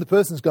 And the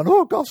person's gone,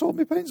 oh, gosh, all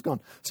my pain's gone.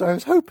 So I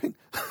was hoping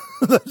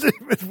that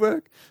it would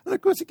work. And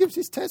of course, he gives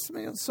his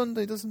testimony on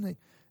Sunday, doesn't he?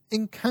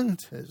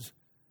 Encounters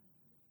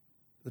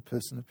the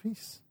person of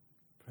peace,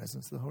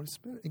 presence of the Holy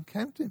Spirit.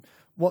 Encounter him.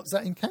 What's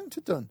that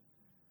encounter done?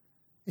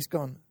 He's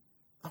gone,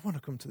 I want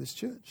to come to this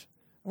church.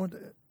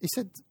 He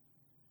said,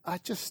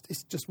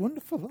 it's just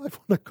wonderful. I want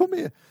to come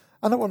here.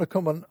 And I want to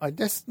come on my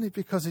destiny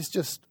because it's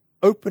just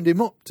opened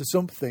him up to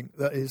something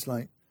that is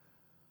like,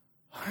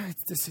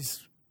 this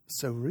is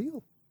so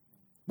real.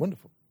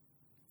 Wonderful.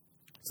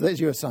 So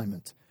there's your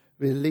assignment.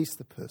 Release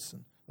the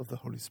person of the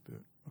Holy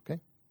Spirit. Okay?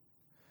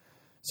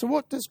 So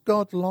what does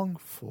God long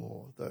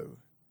for, though,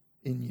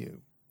 in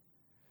you?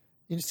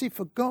 You see,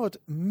 for God,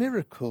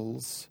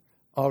 miracles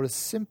are as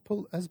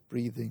simple as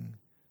breathing.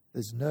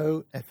 There's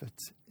no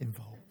effort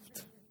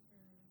involved.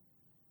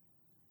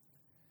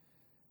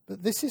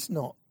 But this is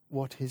not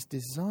what his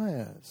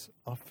desires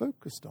are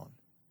focused on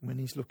when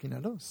he's looking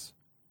at us.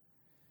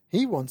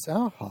 He wants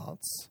our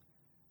hearts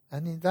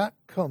And that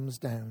comes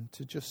down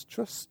to just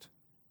trust.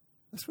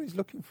 That's what he's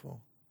looking for.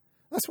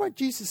 That's why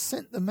Jesus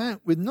sent them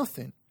out with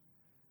nothing.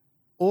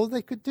 All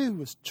they could do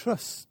was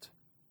trust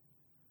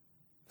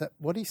that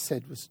what he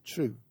said was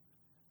true,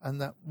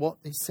 and that what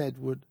he said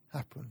would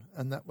happen,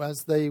 and that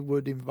as they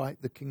would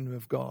invite the kingdom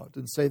of God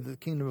and say that the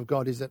kingdom of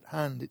God is at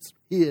hand, it's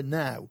here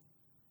now,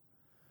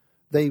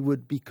 they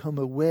would become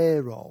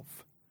aware of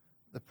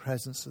the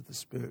presence of the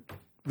Spirit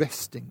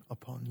resting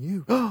upon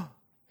you. Oh,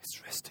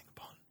 it's resting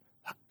upon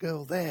that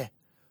girl there.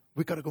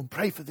 We've got to go and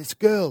pray for this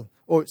girl.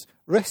 Or it's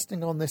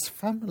resting on this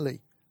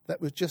family that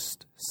was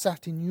just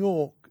sat in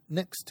York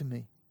next to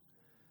me.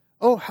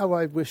 Oh, how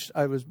I wish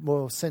I was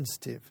more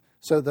sensitive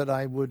so that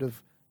I would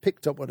have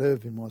picked up what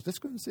Irving was. Let's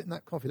go and sit in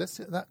that coffee. Let's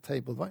sit at that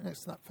table right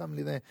next to that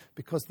family there,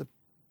 because the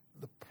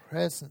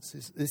presence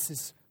is, this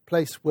is a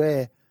place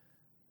where,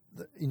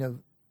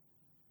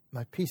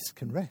 my peace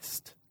can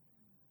rest,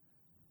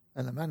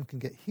 and a man can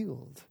get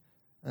healed,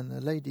 and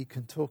a lady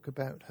can talk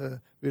about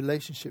her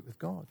relationship with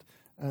God,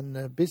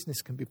 and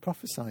business can be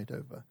prophesied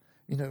over.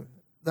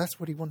 That's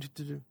what he wanted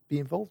to do, be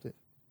involved in.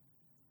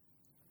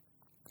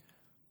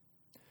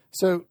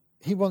 So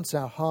he wants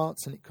our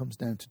hearts, and it comes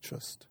down to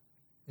trust.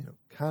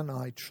 Can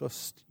I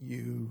trust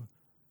you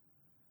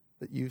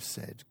that you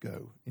said,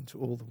 go into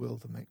all the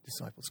world and make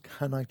disciples?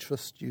 Can I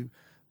trust you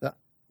that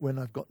when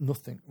I've got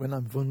nothing, when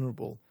I'm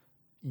vulnerable,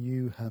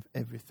 you have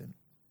everything?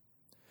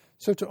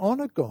 So to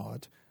honor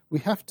God, we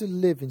have to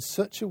live in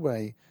such a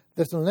way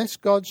that unless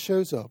God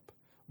shows up,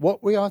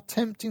 what we are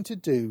attempting to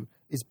do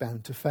is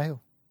bound to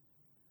fail.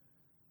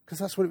 Because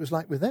that's what it was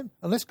like with them.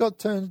 Unless God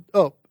turned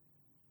up,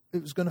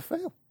 it was going to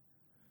fail.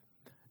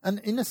 And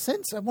in a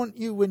sense, I want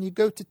you, when you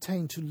go to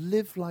Tain, to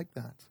live like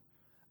that.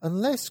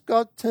 Unless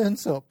God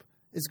turns up,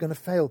 it's going to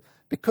fail.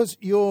 Because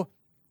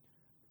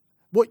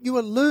what you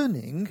are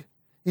learning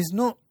is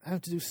not how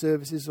to do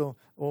services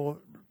or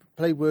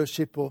play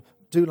worship or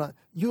do like.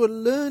 You are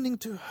learning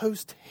to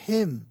host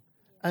him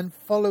and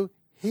follow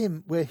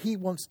him where he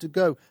wants to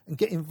go and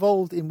get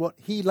involved in what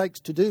he likes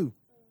to do.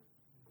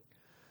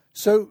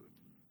 So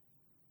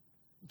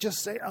just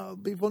say, I'll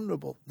be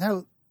vulnerable.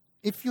 Now,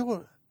 if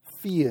your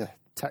fear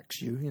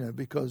attacks you,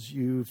 because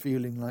you're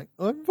feeling like,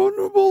 I'm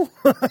vulnerable,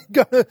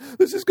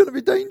 this is going to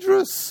be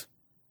dangerous.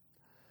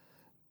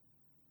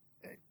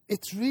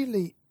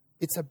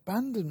 It's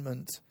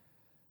abandonment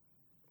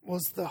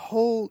was the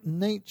whole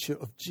nature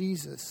of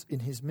Jesus in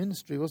his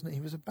ministry, wasn't it?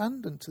 He was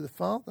abandoned to the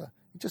Father.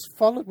 He just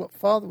followed what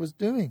Father was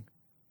doing.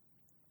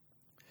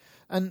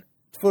 And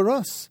for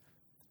us,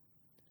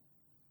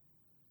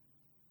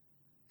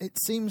 it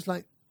seems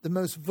like the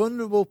most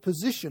vulnerable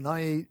position,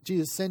 i.e.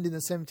 Jesus sending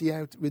the 70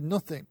 out with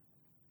nothing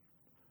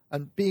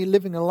and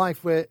living a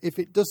life where if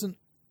he doesn't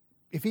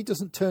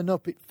turn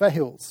up, it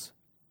fails,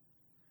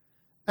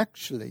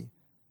 actually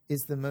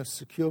is the most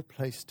secure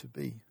place to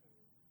be.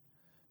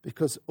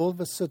 Because all of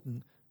a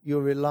sudden,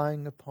 you're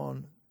relying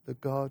upon the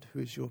God who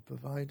is your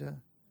provider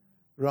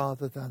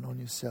rather than on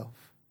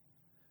yourself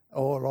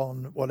or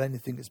on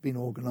anything that's been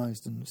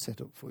organised and set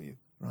up for you,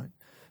 right?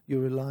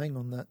 You're relying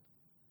on that.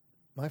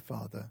 My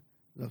Father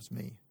loves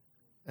me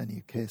and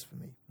he cares for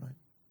me, right?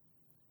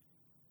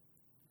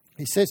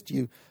 He says to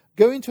you,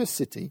 go into a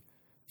city,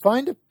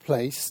 find a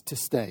place to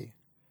stay.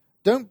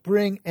 Don't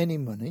bring any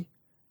money.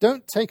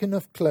 Don't take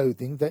enough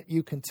clothing that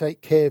you can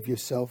take care of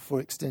yourself for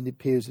extended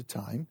periods of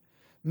time.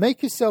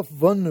 Make yourself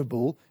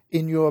vulnerable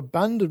in your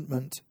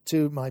abandonment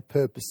to my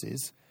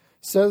purposes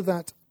so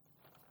that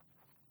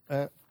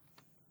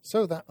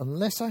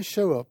unless I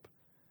show up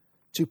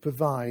to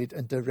provide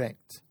and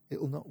direct, it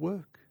will not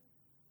work.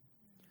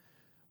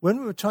 When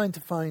we were trying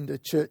to find a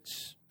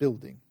church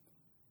building,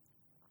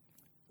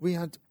 we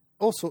had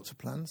all sorts of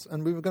plans,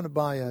 and we were going to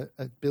buy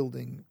a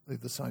building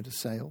with the side of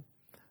sale.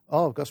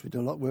 Oh, gosh, we did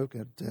a lot of work. We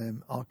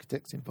had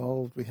architects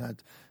involved. We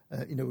had,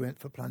 we went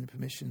for planning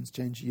permissions,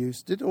 change of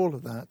use, did all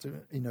of that,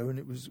 and we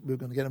were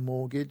going to get a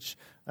mortgage,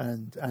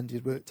 and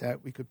it worked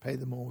out we could pay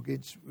the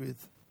mortgage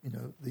with,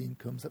 the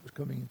incomes that was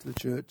coming into the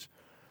church.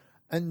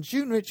 And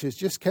June Richards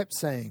just kept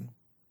saying,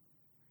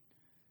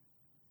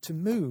 to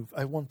move,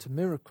 I want a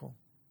miracle.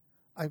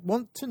 I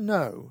want to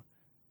know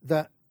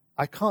that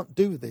I can't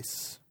do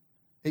this.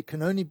 It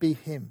can only be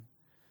him.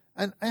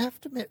 And I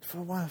have to admit, for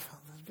a while, I felt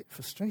a bit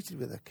frustrated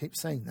with her. I keep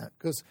saying that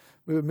because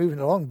we were moving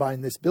along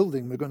buying this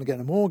building. We're going to get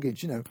a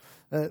mortgage, I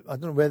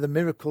don't know where the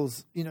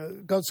miracles,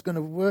 God's going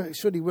to work.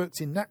 Surely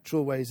works in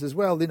natural ways as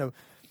well,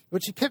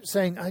 But she kept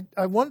saying,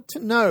 I want to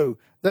know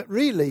that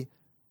really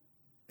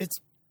it's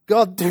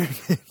God doing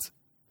it.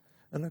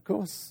 And of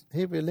course,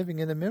 here we're living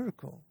in a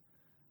miracle.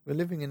 We're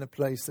living in a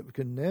place that we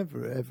could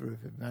never, ever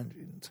have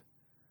imagined.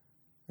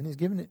 And he's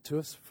given it to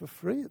us for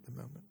free at the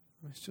moment.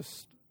 It's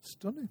just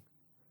stunning.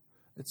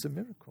 It's a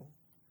miracle.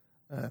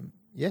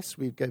 Yes,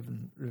 we've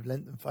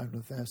lent them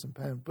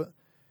 £500,000, but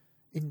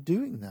in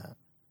doing that,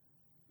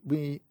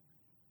 we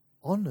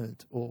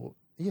honoured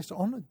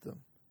them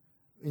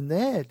in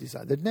their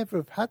desire. They'd never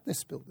have had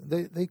this building.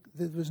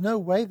 There was no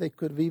way they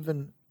could have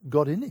even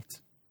got in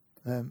it.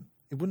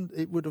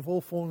 It would have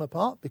all fallen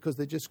apart because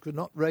they just could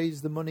not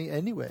raise the money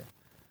anywhere.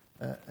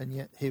 and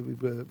yet here we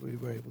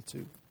were able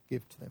to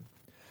give to them.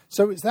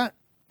 So it's that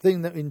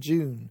thing that in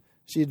June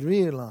she had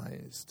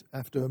realised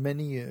after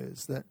many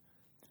years that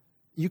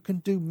you can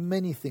do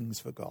many things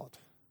for God,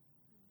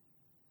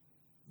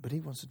 but he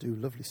wants to do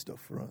lovely stuff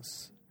for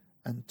us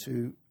and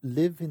to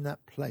live in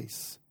that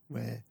place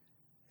where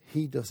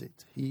he does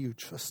it. You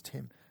trust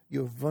him.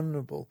 You're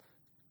vulnerable.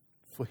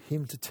 For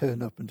him to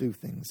turn up and do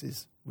things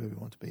is where we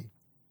want to be.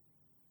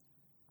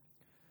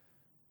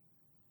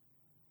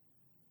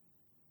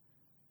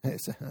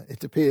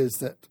 It appears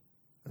that,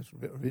 as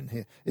written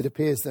here, it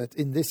appears that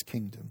in this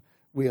kingdom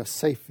we are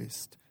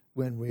safest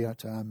when we are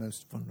to our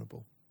most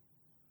vulnerable.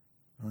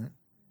 Right?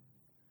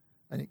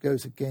 And it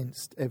goes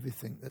against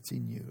everything that's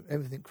in you.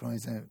 Everything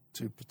cries out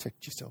to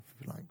protect yourself,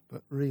 if you like.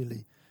 But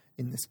really,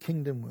 in this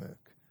kingdom work,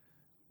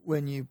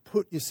 when you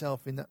put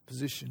yourself in that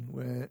position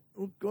where,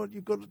 oh God,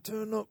 you've got to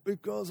turn up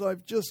because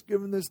I've just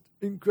given this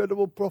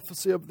incredible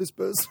prophecy of this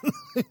person.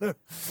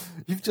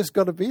 You've just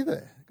got to be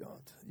there,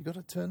 God. You've got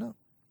to turn up.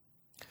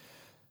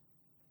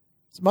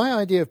 So my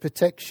idea of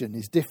protection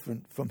is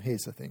different from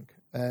his, I think.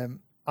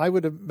 I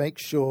would make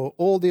sure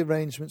all the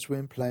arrangements were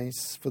in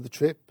place for the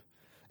trip.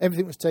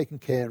 Everything was taken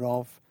care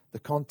of. The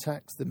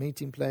contacts, the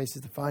meeting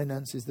places, the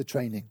finances, the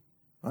training.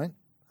 Right?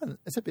 And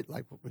it's a bit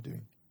like what we're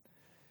doing.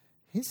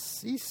 He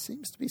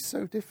seems to be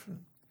so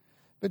different.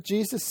 But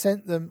Jesus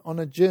sent them on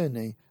a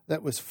journey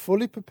that was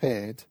fully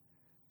prepared,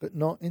 but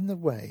not in the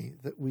way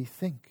that we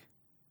think.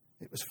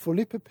 It was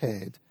fully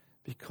prepared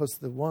because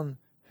the one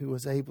who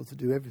was able to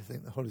do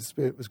everything, the Holy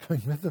Spirit, was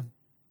going with them.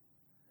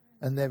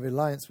 And their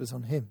reliance was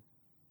on him.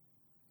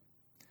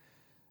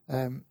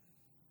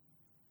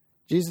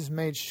 Jesus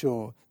made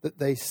sure that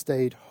they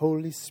stayed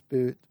Holy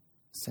Spirit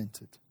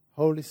centered,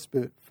 Holy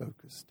Spirit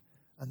focused.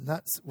 And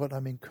that's what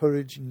I'm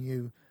encouraging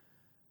you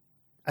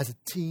as a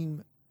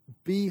team.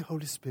 Be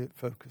Holy Spirit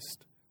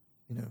focused.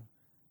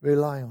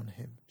 Rely on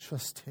him,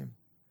 trust him.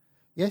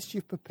 Yes,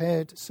 you've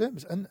prepared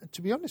sermons. And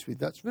to be honest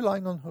with you, that's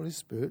relying on Holy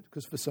Spirit,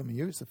 because for some of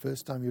you, it's the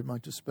first time you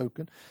might have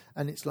spoken.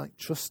 And it's like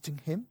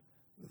trusting him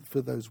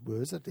for those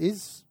words. That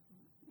is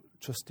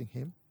trusting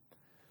him.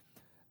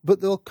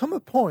 But there'll come a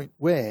point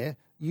where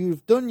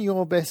you've done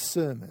your best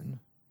sermon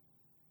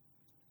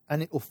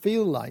and it will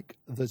feel like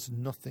there's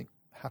nothing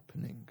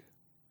happening.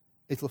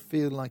 It'll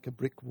feel like a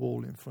brick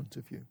wall in front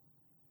of you.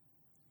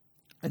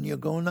 And you're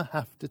going to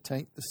have to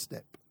take the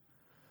step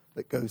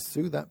that goes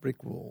through that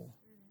brick wall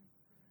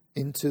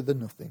into the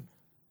nothing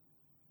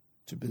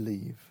to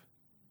believe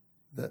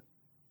that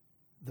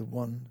the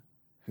one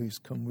who's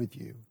come with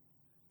you,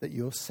 that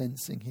you're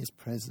sensing his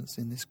presence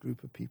in this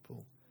group of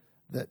people,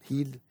 that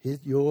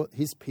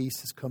his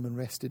peace has come and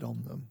rested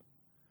on them,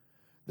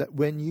 that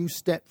when you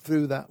step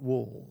through that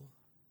wall,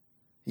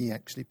 he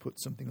actually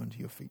puts something under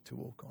your feet to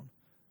walk on,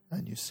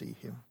 and you see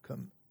him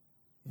come.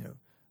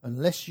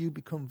 Unless you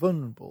become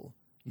vulnerable,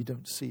 you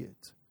don't see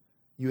it.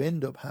 You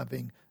end up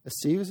having a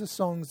series of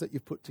songs that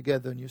you've put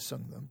together and you've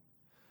sung them.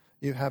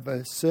 You have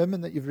a sermon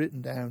that you've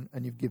written down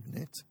and you've given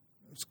it.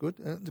 It's good.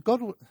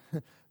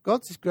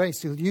 God's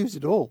grace, he'll use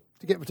it all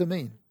to get what I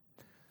mean.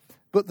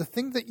 But the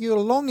thing that you're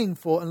longing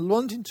for and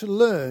wanting to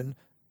learn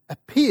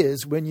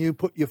appears when you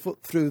put your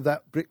foot through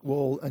that brick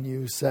wall and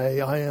you say,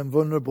 I am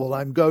vulnerable.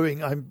 I'm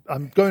going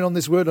on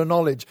this word of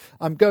knowledge.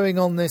 I'm going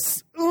on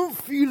this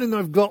feeling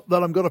I've got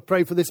that I'm going to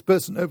pray for this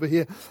person over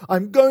here.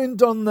 I'm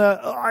going on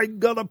I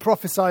got to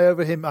prophesy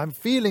over him. I'm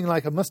feeling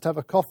like I must have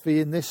a coffee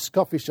in this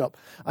coffee shop.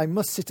 I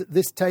must sit at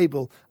this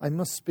table. I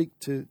must speak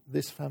to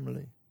this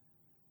family.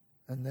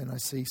 And then I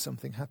see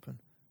something happen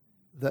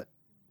that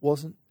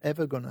wasn't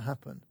ever going to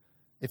happen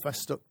if I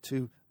stuck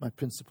to my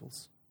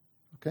principles.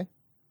 Okay?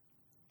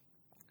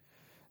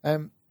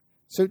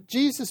 So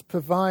Jesus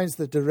provides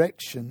the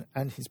direction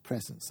and his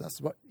presence. That's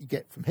what you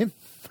get from him.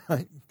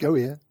 Right? Go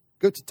here,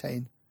 go to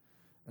Tain,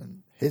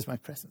 and here's my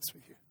presence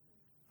with you.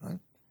 Right?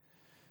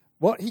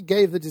 What he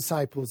gave the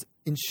disciples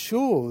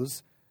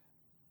ensures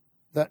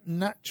that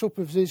natural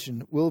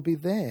provision will be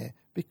there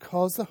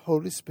because the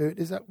Holy Spirit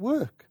is at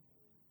work.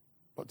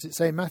 What does it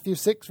say in Matthew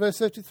 6, verse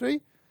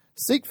 33?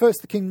 Seek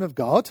first the kingdom of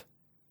God,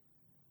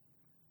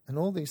 and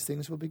all these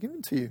things will be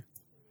given to you.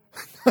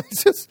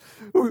 It's just,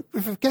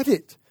 we forget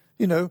it.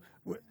 We're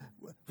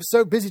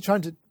so busy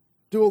trying to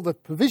do all the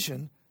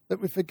provision that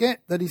we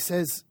forget that he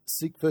says,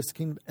 seek first the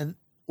kingdom, and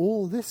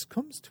all this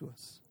comes to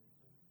us.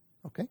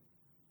 Okay?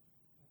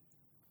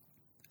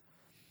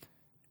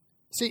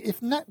 See,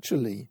 if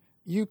naturally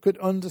you could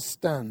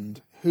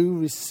understand who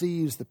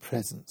receives the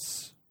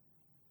presence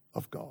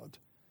of God,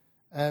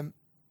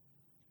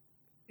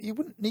 you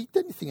wouldn't need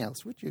anything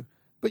else, would you?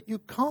 But you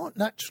can't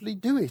naturally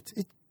do it.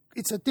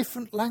 It's a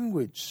different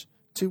language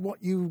to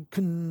what you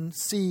can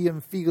see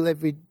and feel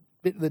every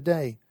bit of the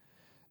day.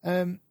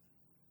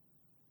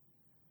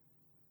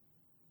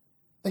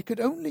 They could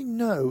only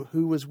know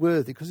who was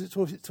worthy, because it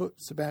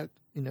talks about,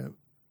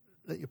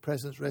 let your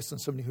presence rest on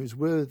somebody who's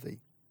worthy.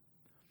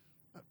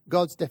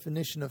 God's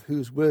definition of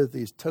who's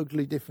worthy is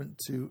totally different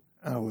to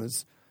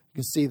ours. You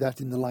can see that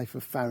in the life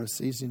of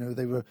Pharisees.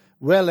 They were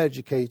well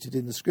educated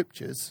in the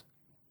scriptures,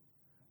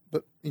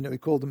 But, he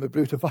called them a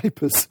brood of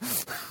vipers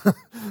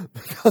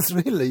because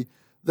really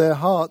their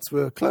hearts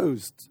were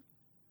closed.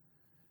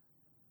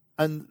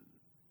 And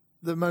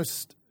the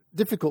most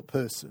difficult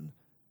person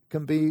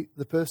can be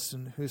the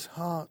person whose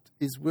heart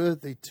is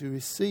worthy to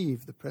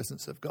receive the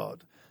presence of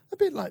God. A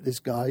bit like this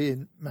guy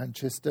in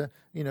Manchester,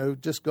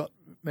 just got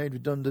made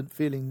redundant,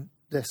 feeling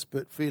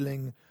desperate,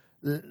 feeling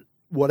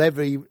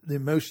whatever the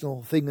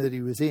emotional thing that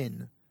he was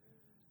in.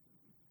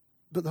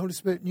 But the Holy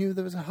Spirit knew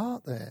there was a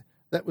heart there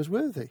that was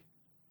worthy.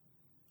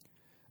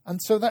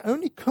 And so that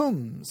only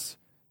comes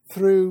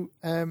through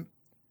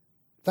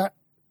that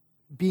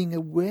being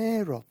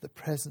aware of the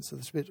presence of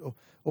the Spirit,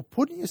 or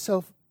putting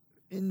yourself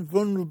in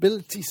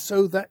vulnerability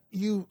so that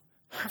you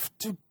have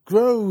to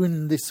grow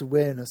in this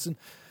awareness. And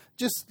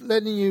just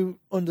letting you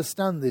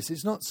understand this,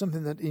 it's not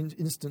something that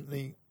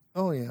instantly,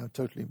 oh yeah, I'm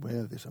totally aware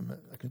of this,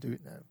 I can do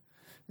it now.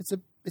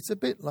 It's a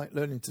bit like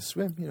learning to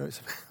swim.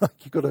 It's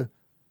like you've got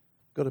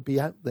to be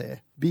out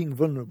there, being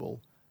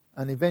vulnerable,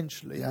 and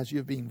eventually, as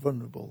you're being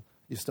vulnerable,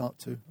 you start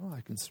to,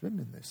 I can swim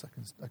in this,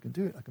 I can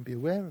do it, I can be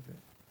aware of it.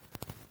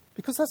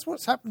 Because that's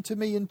what's happened to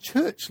me in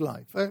church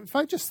life. If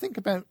I just think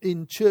about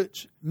in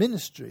church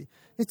ministry,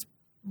 it's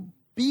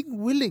being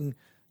willing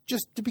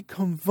just to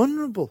become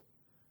vulnerable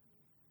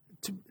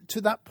to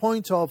that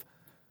point of,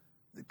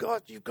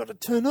 God, you've got to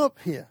turn up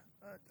here.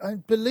 I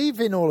believe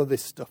in all of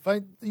this stuff.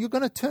 You're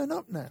going to turn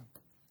up now.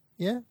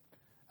 Yeah?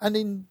 And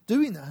in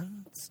doing that,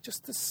 it's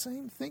just the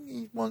same thing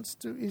he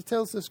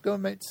tells us, go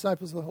and make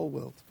disciples of the whole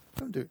world.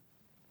 Go and do it.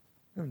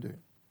 Go and do it.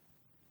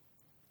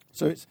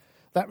 So it's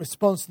that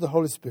response to the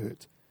Holy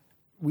Spirit.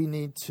 We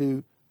need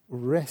to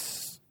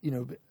rest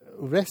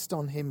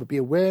on him, be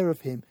aware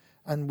of him,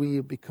 and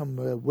we become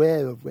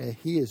aware of where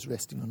he is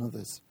resting on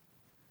others.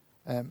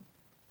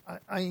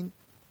 I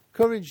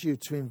encourage you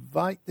to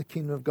invite the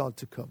kingdom of God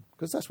to come,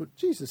 because that's what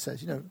Jesus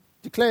says,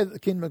 declare that the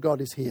kingdom of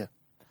God is here.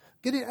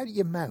 Get it out of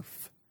your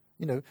mouth.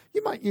 You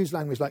might use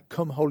language like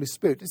come Holy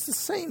Spirit. It's the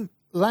same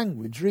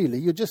language, really.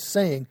 You're just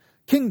saying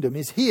kingdom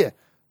is here.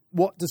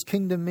 What does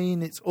kingdom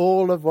mean? It's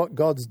all of what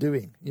God's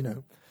doing,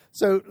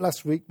 So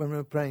last week when we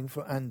were praying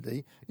for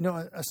Andy,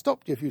 I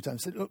stopped you a few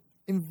times and said, look,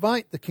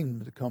 invite the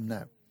kingdom to come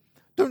now.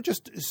 Don't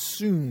just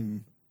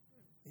assume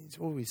he's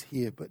always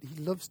here, but he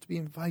loves to be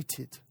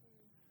invited.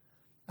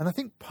 And I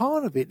think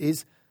part of it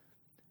is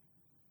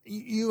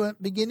you are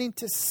beginning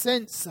to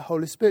sense the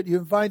Holy Spirit. You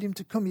invite him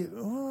to come.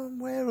 I'm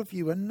aware of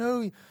you. I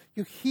know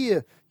you're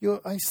here.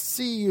 I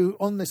see you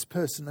on this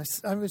person.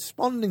 I'm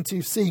responding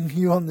to seeing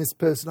you on this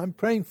person. I'm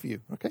praying for you.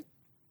 Okay?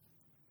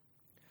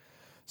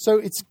 So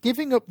it's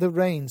giving up the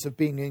reins of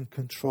being in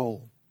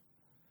control.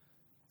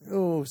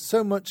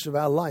 So much of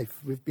our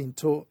life we've been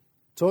taught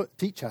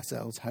teach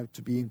ourselves how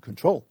to be in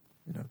control.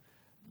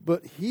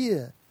 But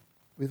here,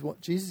 with what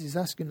Jesus is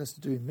asking us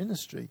to do in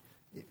ministry,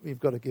 we've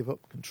got to give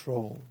up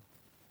control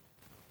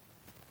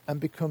and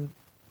become,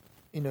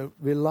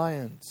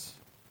 reliant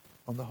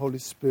on the Holy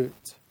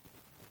Spirit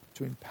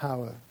to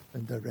empower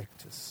and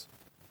direct us.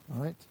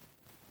 All right?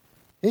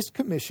 His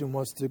commission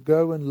was to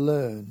go and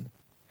learn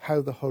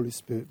how the Holy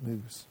Spirit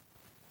moves.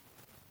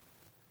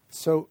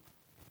 So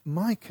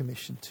my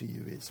commission to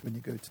you is, when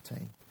you go to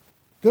Tain,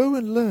 go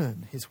and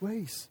learn his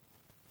ways.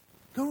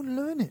 Go and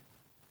learn it.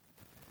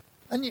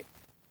 And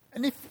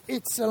if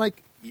it's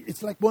like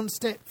one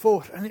step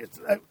forward, and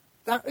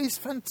that is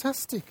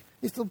fantastic.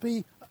 It'll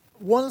be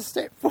one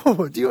step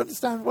forward. Do you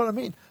understand what I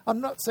mean? I'm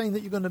not saying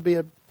that you're going to be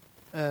a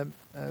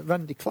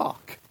Randy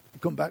Clark. You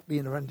come back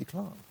being a Randy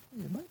Clark.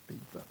 You might be,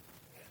 but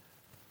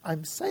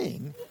I'm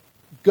saying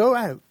go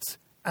out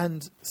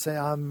and say,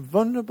 I'm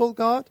vulnerable,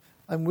 God.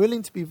 I'm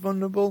willing to be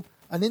vulnerable.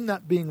 And in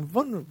that being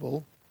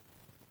vulnerable,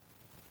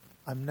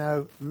 I'm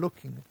now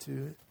looking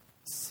to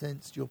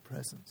sense your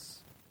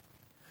presence.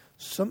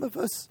 Some of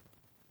us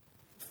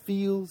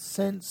feel,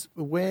 sense,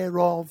 aware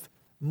of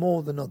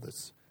more than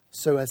others.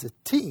 So as a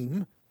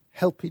team,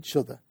 help each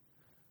other.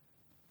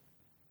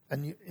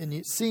 And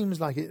it seems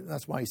like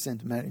that's why he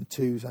sent them out in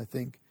twos, I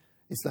think.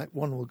 It's like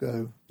one will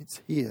go,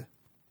 it's here.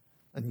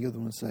 And the other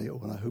one will say, oh,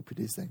 well, I hope it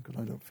is then, because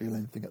I don't feel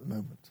anything at the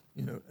moment.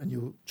 And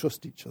you'll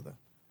trust each other.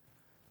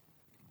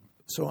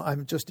 So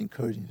I'm just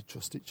encouraging you to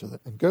trust each other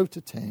and go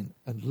to Tain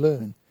and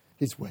learn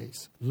his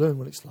ways. Learn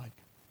what it's like.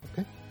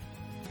 Okay?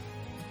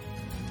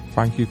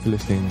 Thank you for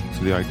listening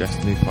to the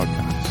iDestiny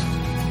podcast.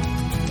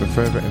 For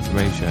further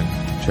information,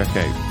 check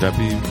out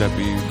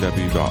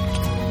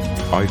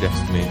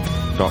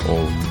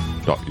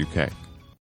www.idestiny.org.uk.